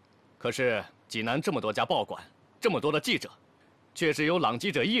心切，可是济南这么多家报馆，这么多的记者，却只有朗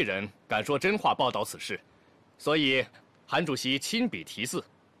记者1人敢说真话报道此事，所以韩主席亲笔题字，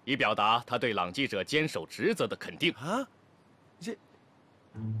以表达他对朗记者坚守职责的肯定。啊，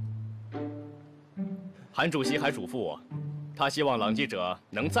韩主席还嘱咐我，他希望朗记者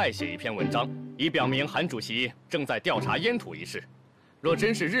能再写一篇文章，以表明韩主席正在调查烟土一事。若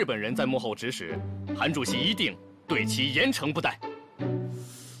真是日本人在幕后指使，韩主席一定对其严惩不贷。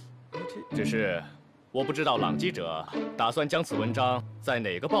只是我不知道朗记者打算将此文章在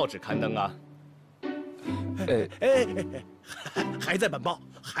哪个报纸刊登啊？还在本报，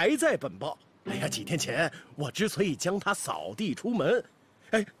还在本报。哎呀，几天前我之所以将他扫地出门，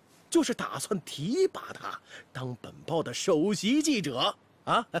就是打算提拔他当本报的首席记者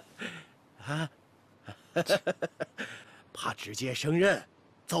啊，怕直接升任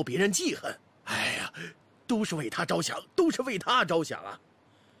遭别人记恨。哎呀，都是为他着想，都是为他着想啊。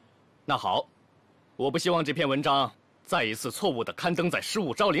那好，我不希望这篇文章再一次错误地刊登在失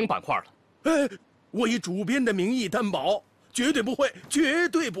物招领板块了。我以主编的名义担保，绝对不会，绝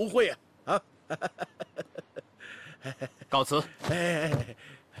对不会啊！告辞。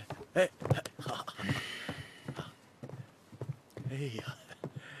好。哎呀，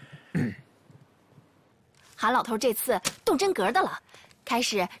韩老头这次动真格的了，开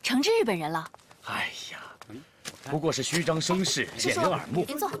始惩治日本人了。哎呀，不过是虚张声势，掩人耳目。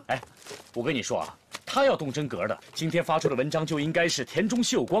别坐。我跟你说啊，他要动真格的，今天发出的文章就应该是田中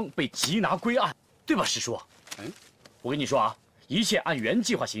秀光被缉拿归案，对吧，师叔？我跟你说啊，一切按原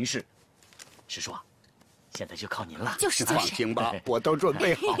计划行事。师叔啊，现在就靠您了。就是放心吧，我都准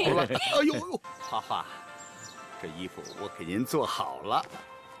备好了。哎呦，花花，这衣服我给您做好了，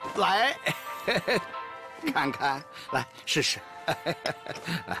来，看看，来试试，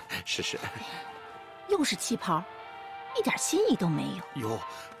来试试。又是旗袍，一点新意都没有。哟，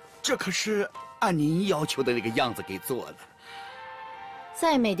这可是按您要求的那个样子给做的。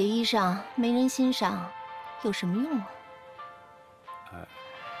再美的衣裳没人欣赏，有什么用啊？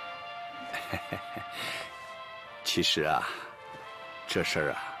其实啊，这事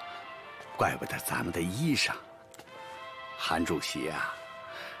儿啊，怪不得咱们的衣裳。韩主席啊，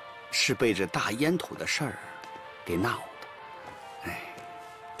是被这大烟土的事儿给闹的。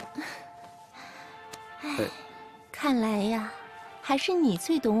看来呀，还是你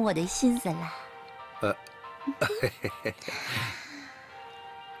最懂我的心思啦。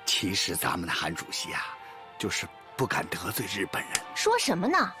其实咱们的韩主席啊，就是不敢得罪日本人。说什么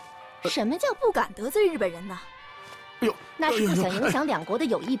呢？什么叫不敢得罪日本人呢？那是不想影响两国的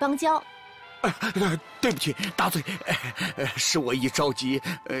友谊邦交。对不起，大嘴，是我一着急，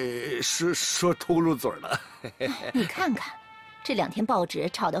说吐露嘴了。你看看，这2天报纸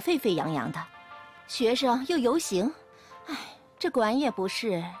吵得沸沸扬扬的，学生又游行，哎，这管也不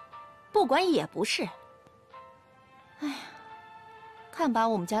是，不管也不是。哎呀，看把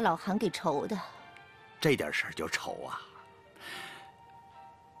我们家老韩给愁的。这点事儿就愁啊！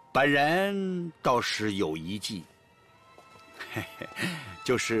本人倒是有一计，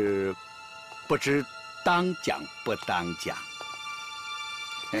就是不知当讲不当讲。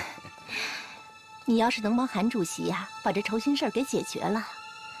你要是能帮韩主席呀，把这愁心事儿给解决了，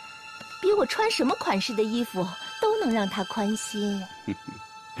比我穿什么款式的衣服都能让他宽心。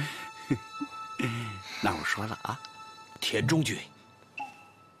那我说了啊，田中君，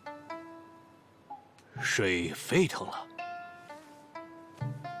水沸腾了。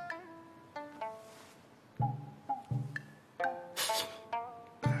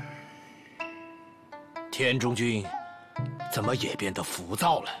田中君，怎么也变得浮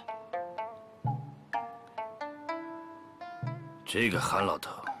躁了？这个韩老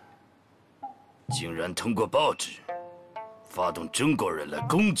头，竟然通过报纸，发动中国人来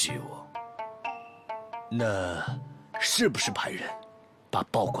攻击我。那是不是派人把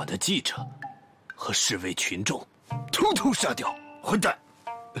报馆的记者和示威群众统统杀掉？混蛋！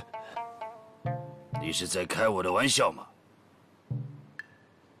你是在开我的玩笑吗？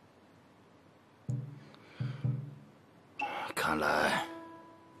看来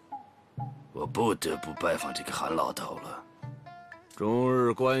我不得不拜访这个韩老头了。中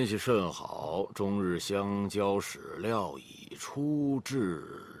日关系甚好，中日相交史料已出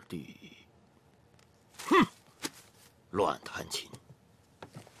质地。哼，乱弹琴。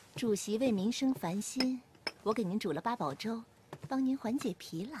主席为民生烦心，我给您煮了8宝粥，帮您缓解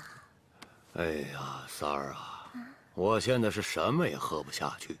疲劳。哎呀，三儿啊，我现在是什么也喝不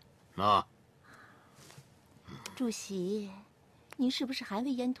下去啊！主席，您是不是还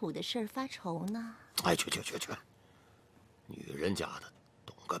为烟土的事儿发愁呢？哎，去！女人家的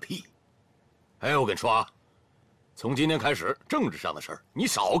懂个屁！哎，我跟你说啊，从今天开始，政治上的事儿你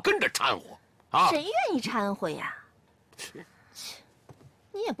少跟着掺和啊！谁愿意掺和呀？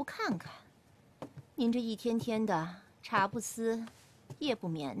你也不看看，您这一天天的茶不思，夜不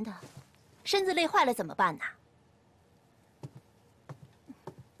眠的，身子累坏了怎么办呢？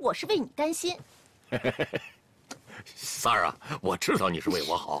我是为你担心。三儿啊，我知道你是为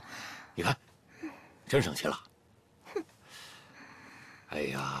我好，你看，真生气了。哎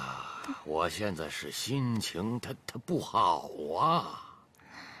呀，我现在是心情它不好啊。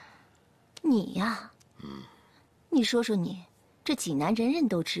你呀，你说说你，这济南人人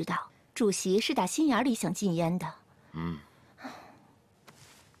都知道，主席是打心眼里想禁烟的。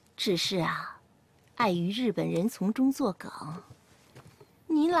只是啊，碍于日本人从中作梗，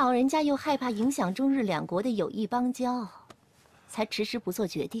您老人家又害怕影响中日2国的友谊邦交，才迟迟不做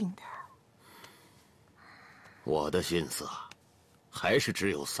决定的。我的心思啊，还是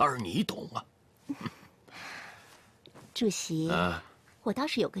只有三儿你懂啊。主席，我倒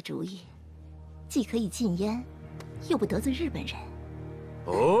是有个主意，既可以禁烟，又不得罪日本人。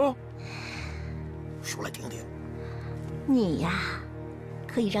哦，说来听听。你呀，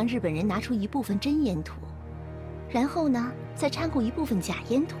可以让日本人拿出一部分真烟土，然后呢，再掺和一部分假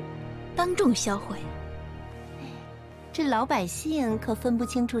烟土，当众销毁。这老百姓可分不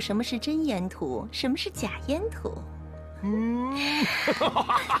清楚什么是真烟土，什么是假烟土。哎，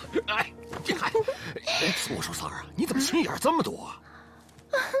我说三儿啊，你怎么心眼这么多啊？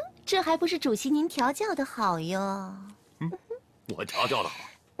这还不是主席您调教的好哟。我调教的好。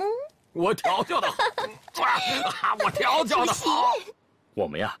我调教的好。我调教的好。我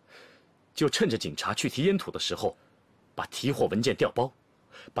们呀，就趁着警察去提烟土的时候，把提货文件调包，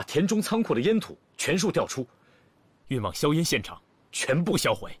把田中仓库的烟土全数调出，运往硝烟现场，全部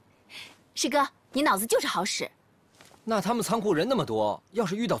销毁。师哥，你脑子就是好使。那他们仓库人那么多，要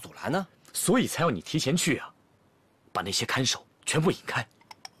是遇到阻拦呢？所以才要你提前去啊，把那些看守全部引开。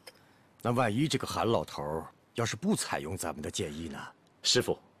那万一这个韩老头要是不采用咱们的建议呢？师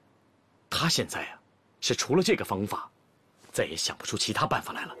傅，他现在啊，是除了这个方法，再也想不出其他办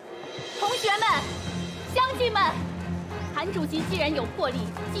法来了。同学们，乡亲们，韩主席既然有魄力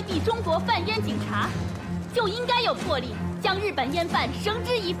击毙中国贩烟警察，就应该有魄力将日本烟贩绳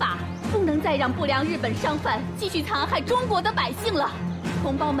之以法，不能再让不良日本商贩继续残害中国的百姓了。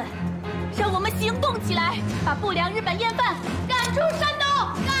同胞们，让我们行动起来，把不良日本烟贩赶出山东！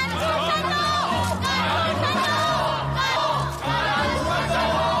赶出山东！赶出山东！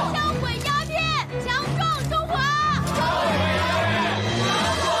销毁鸦片，强壮中华！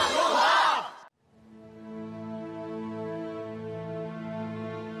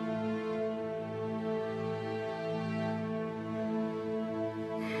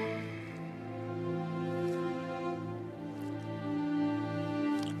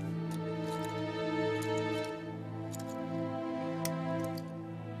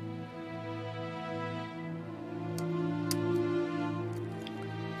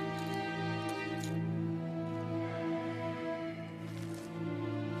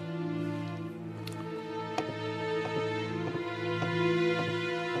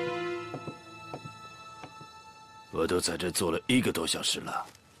我都在这坐了1个多小时了，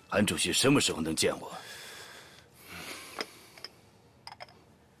韩主席什么时候能见我？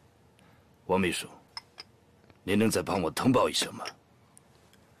王秘书，您能再帮我通报一声吗？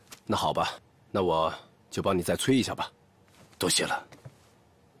那好吧，那我就帮你再催一下吧。多谢了。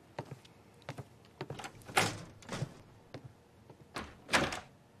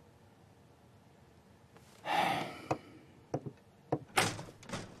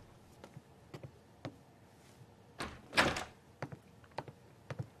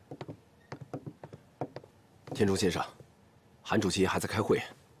田中先生，韩主席还在开会，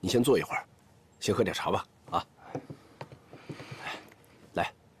你先坐一会儿，先喝点茶吧。啊，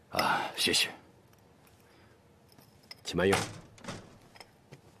来，啊，谢谢。请慢用。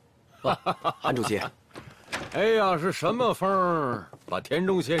韩主席，哎呀，是什么风儿把田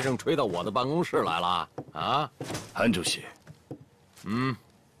中先生吹到我的办公室来了？啊，韩主席，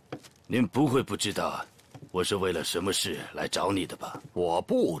您不会不知道我是为了什么事来找你的吧？我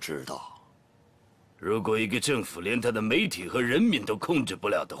不知道。如果一个政府连他的媒体和人民都控制不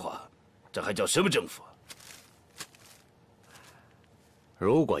了的话，这还叫什么政府？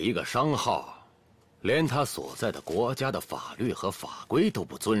如果一个商号连他所在的国家的法律和法规都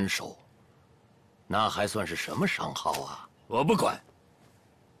不遵守，那还算是什么商号啊？我不管。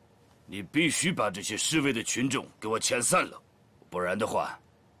你必须把这些示威的群众给我遣散了，不然的话，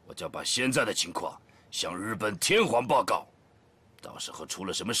我就要把现在的情况向日本天皇报告。到时候出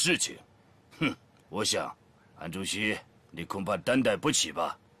了什么事情，哼！我想，韩主席，你恐怕担待不起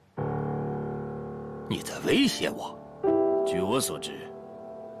吧？你在威胁我？据我所知，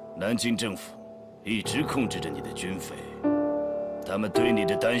南京政府一直控制着你的军费，他们对你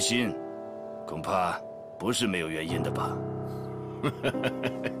的担心，恐怕不是没有原因的吧？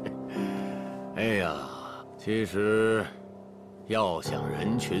哎呀，其实，要想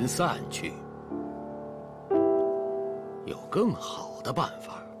人群散去，有更好的办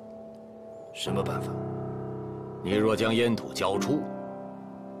法。什么办法？你若将烟土交出，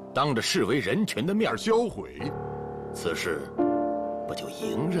当着示威人群的面销毁，此事不就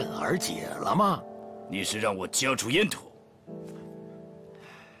迎刃而解了吗？你是让我交出烟土？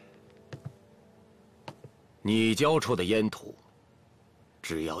你交出的烟土，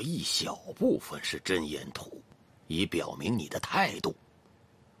只要一小部分是真烟土，以表明你的态度。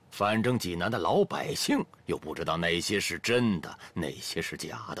反正济南的老百姓又不知道哪些是真的，哪些是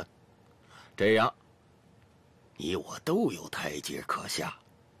假的。这样，你我都有台阶可下，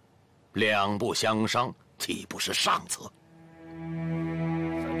两不相伤，岂不是上策？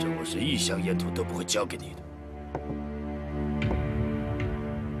反正我是一箱烟土都不会交给你的。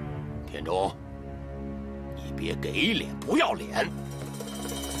田中，你别给脸不要脸！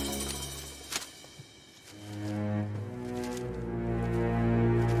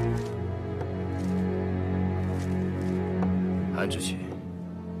韩主席。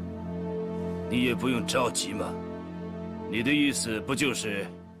你也不用着急嘛，你的意思不就是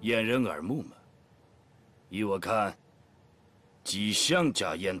掩人耳目吗？依我看，几箱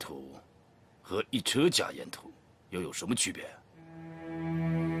假烟土和1车假烟土又有什么区别？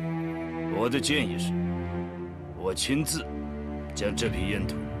我的建议是，我亲自将这批烟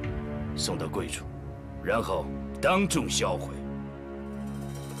土送到贵处，然后当众销毁。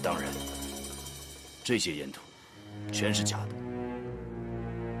当然，这些烟土全是假的。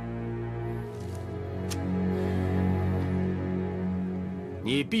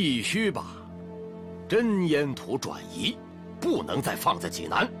你必须把真烟土转移，不能再放在济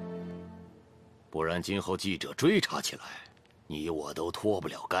南，不然今后记者追查起来，你我都脱不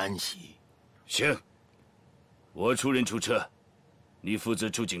了干系。行，我出人出车，你负责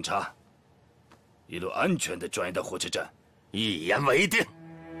出警察，一路安全地转移到火车站。一言为定。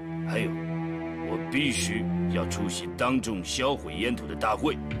还有，我必须要出席当众销毁烟土的大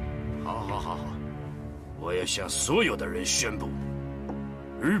会。好，我要向所有的人宣布。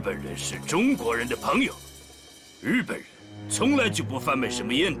日本人是中国人的朋友，日本人从来就不贩卖什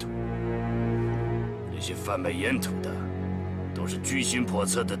么烟土。那些贩卖烟土的，都是居心叵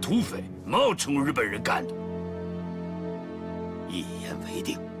测的土匪，冒充日本人干的。一言为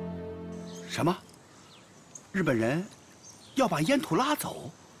定。什么？日本人要把烟土拉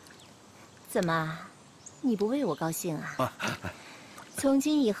走？怎么，你不为我高兴啊？从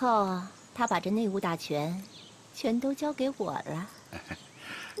今以后，他把这内务大权全都交给我了。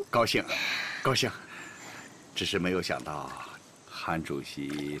高兴，高兴，只是没有想到韩主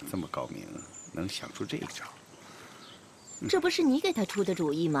席这么高明，能想出这一招。这不是你给他出的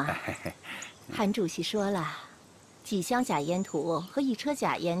主意吗？韩主席说了，几箱假烟土和1车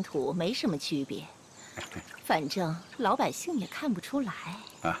假烟土没什么区别，反正老百姓也看不出来。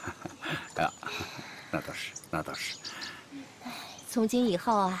那倒是，那倒是。从今以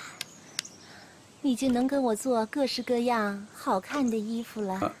后啊，你就能跟我做各式各样好看的衣服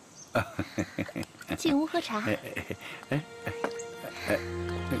了。进屋喝茶。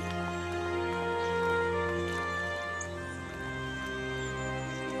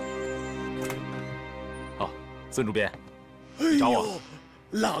好，孙主编，哎找我。呦，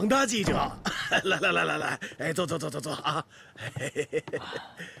郎大记者，来，哎，坐啊！哎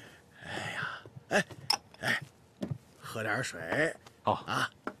呀，哎，喝点水。好啊。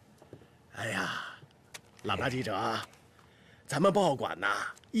哎呀，郎大记者，咱们报馆呐，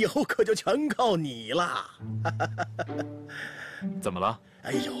以后可就全靠你了。怎么了？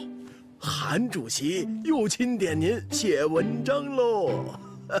哎呦，韩主席又钦点您写文章喽。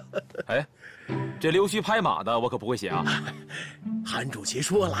哎，这溜须拍马的我可不会写啊。韩主席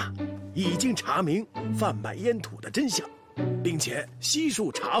说了，已经查明贩卖烟土的真相，并且悉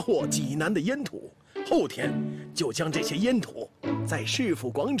数查获济南的烟土，后天就将这些烟土在市府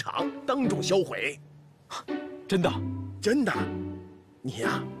广场当众销毁。真的？真的。你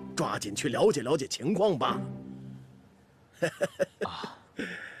呀，抓紧去了解了解情况吧。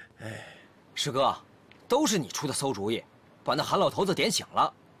师哥，都是你出的馊主意，把那韩老头子点醒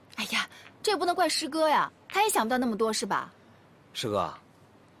了。哎呀，这也不能怪师哥呀，他也想不到那么多是吧？师哥，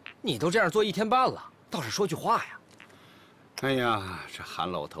你都这样做1天半了，倒是说句话呀。哎呀，这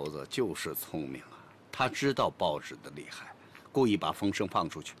韩老头子就是聪明啊，他知道报纸的厉害，故意把风声放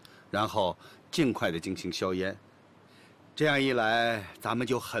出去，然后尽快的进行硝烟。这样一来，咱们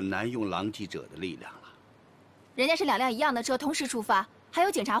就很难用狼记者的力量了。人家是2辆一样的车同时出发，还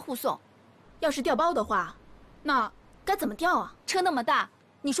有警察护送。要是调包的话，那该怎么调啊？车那么大，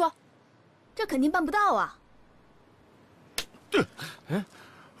你说，这肯定办不到啊。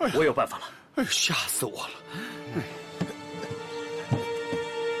我有办法了。哎，吓死我了！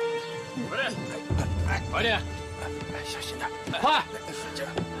快点！小心点！快！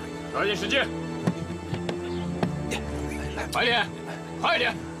抓紧时间！快点！快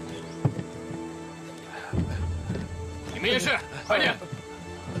点！你们也是，快点！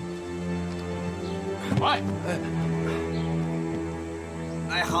快！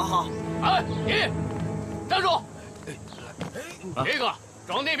哎，好。哎，你站住！这个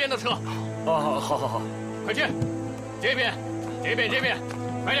装那边的车。好，快去！这边，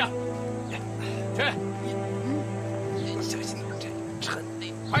快点！去！小心这沉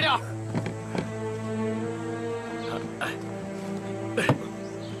的。快点！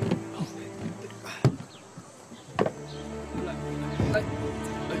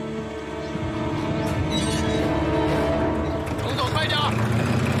动作快点！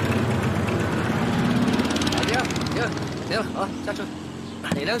停，好了，下车。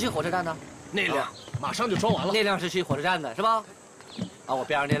哪辆去火车站呢？那辆马上就装完了。那辆是去火车站的，是吧？啊，我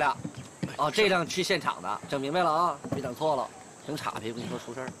边上这辆。哦，这辆去现场的，整明白了啊，别整错了，整岔劈，我跟你说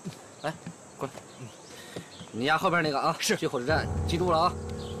出事儿。来，过来。你压后边那个啊，是去火车站，记住了啊。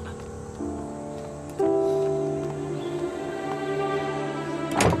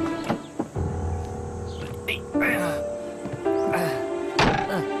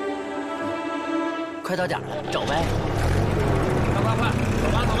快到点了，走呗。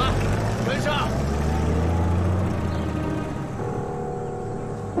快，走吧，跟上。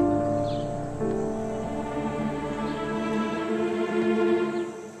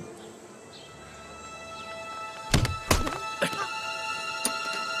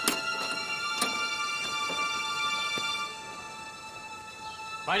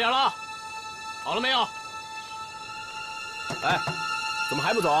快点了，好了没有？哎，怎么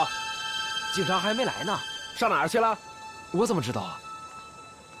还不走？警察还没来呢，上哪儿去了？我怎么知道啊？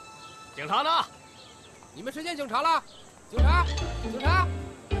警察呢？你们谁见警察了？警察！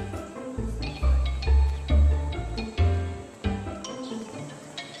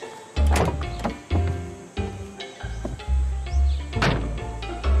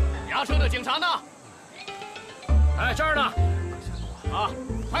押车的警察呢？哎，这儿呢。啊，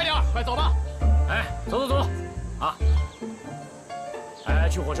快点，快走吧！哎，走，啊！哎，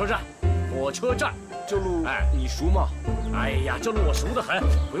去火车站，这路你熟吗？哎呀，这路我熟得很，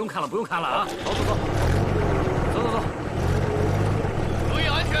不用看了啊！走，注意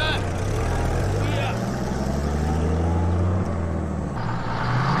安全！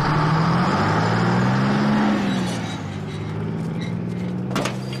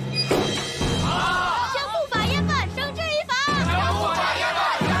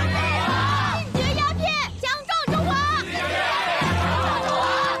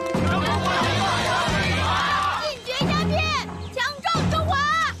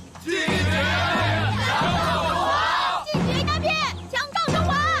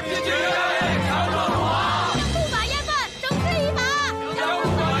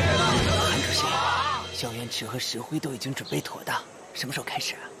池和石灰都已经准备妥当，什么时候开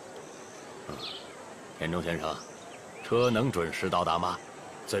始啊？田中先生，车能准时到达吗？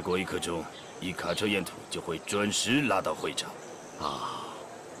再过1刻钟，一卡车烟土就会准时拉到会场。啊，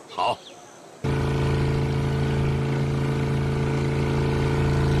好。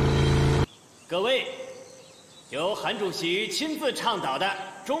各位，由韩主席亲自倡导的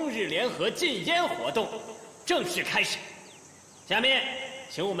中日联合禁烟活动正式开始。下面，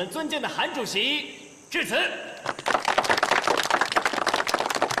请我们尊敬的韩主席致辞。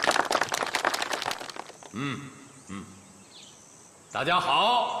大家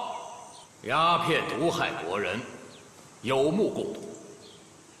好，鸦片毒害国人，有目共睹。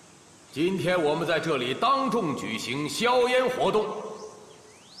今天我们在这里当众举行硝烟活动，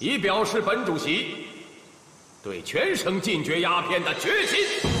以表示本主席对全省禁绝鸦片的决心。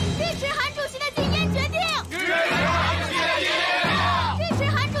支持韩主席的禁烟决定！支持韩主席的禁烟决定！支持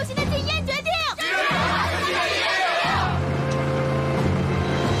韩主席的禁烟决定！支持韩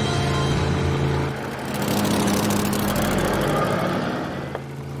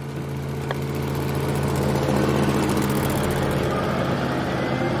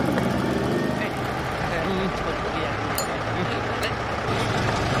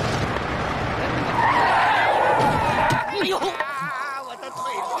席的禁烟决定！哎呦！我的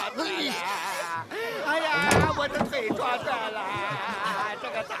腿撞断了！哎呀，我的腿撞断了！这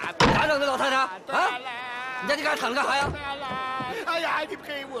个咋整的，老太太？啊！你在这嘎躺着干啥呀？哎呀，你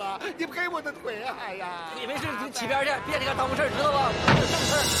赔我！你赔我的腿！哎呀！你没事你起边去，别在这耽误事儿，知道吧？正事。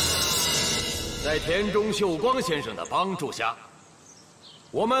在田中秀光先生的帮助下，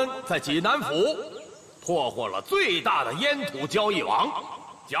我们在济南府破获了最大的烟土交易网。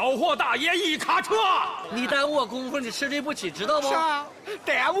缴获大烟1卡车，你耽误我功夫，你吃对不起，知道不？是啊，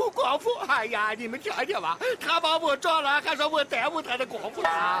耽误功夫。哎呀，你们听听吧，他把我撞了，还说我耽误他的功夫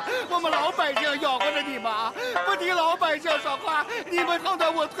了。我们老百姓吆喝着你们，不听老百姓说话，你们碰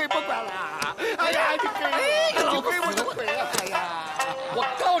到我腿不管了。哎呀，你赔我的腿！哎呀，我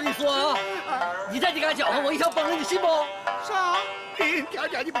告诉你说啊，你再敢搅和我一条崩了，你信不？是啊。你听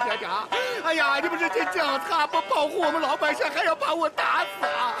听，你们听听！哎呀，你们这些警察不保护我们老百姓，还要把我打死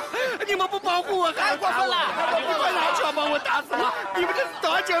啊！你们不保护我，还过分了！你们拿枪把我打死了！你们这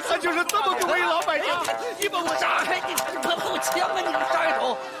当警察就是这么不为老百姓！你把我炸开！你可碰枪啊！你杀一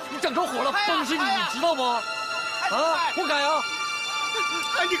头！你整着火了，崩死你，你知道不？啊，不敢啊！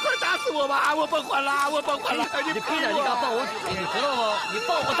你快打死我吧！我甭还了，我甭还了！你亏点，你敢抱我腿，你知道不？你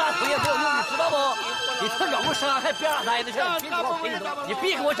抱我大腿也没有用，你知道不？你特扰过伤害，别拉呆的去！你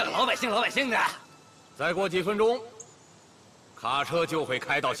别给我整老百姓的！再过几分钟，卡车就会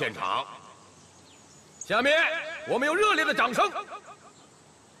开到现场。下面我们用热烈的掌声，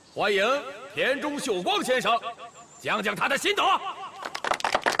欢迎田中秀光先生讲讲他的心得。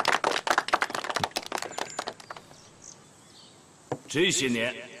这些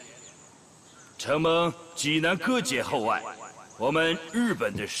年，承蒙济南各界厚爱，我们日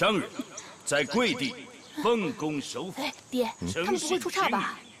本的商人在贵地奉公守法，爹，他们不会出岔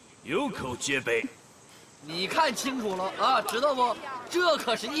吧？有口皆碑。你看清楚了啊，知道不？这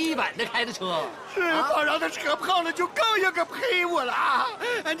可是100的开的车。是，我让他车跑了就更应该赔我了啊！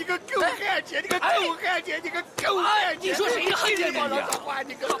你个狗汉奸，你个狗汉奸，你个狗汉奸！你说谁汉奸呢？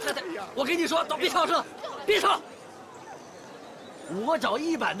你个老太太！我跟你说，都别吵车，别吵。我找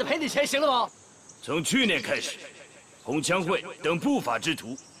100的赔你钱，行了吗？从去年开始，红枪会等不法之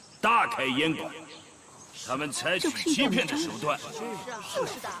徒大开烟馆，他们采取欺骗的手段，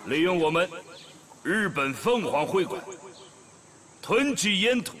利用我们日本凤凰会馆囤积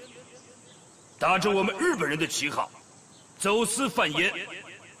烟土，打着我们日本人的旗号，走私贩烟，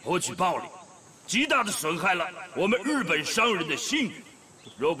获取暴利，极大的损害了我们日本商人的信誉。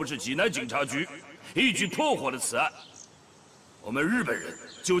若不是济南警察局一举破获了此案，我们日本人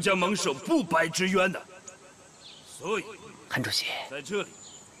就将蒙受不白之冤的。所以，韩主席，在这里，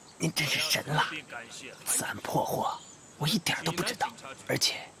您真是神了！此案破获，我一点都不知道，而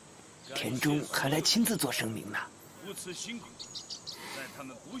且田中还来亲自做声明呢。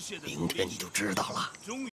明天你就知道了。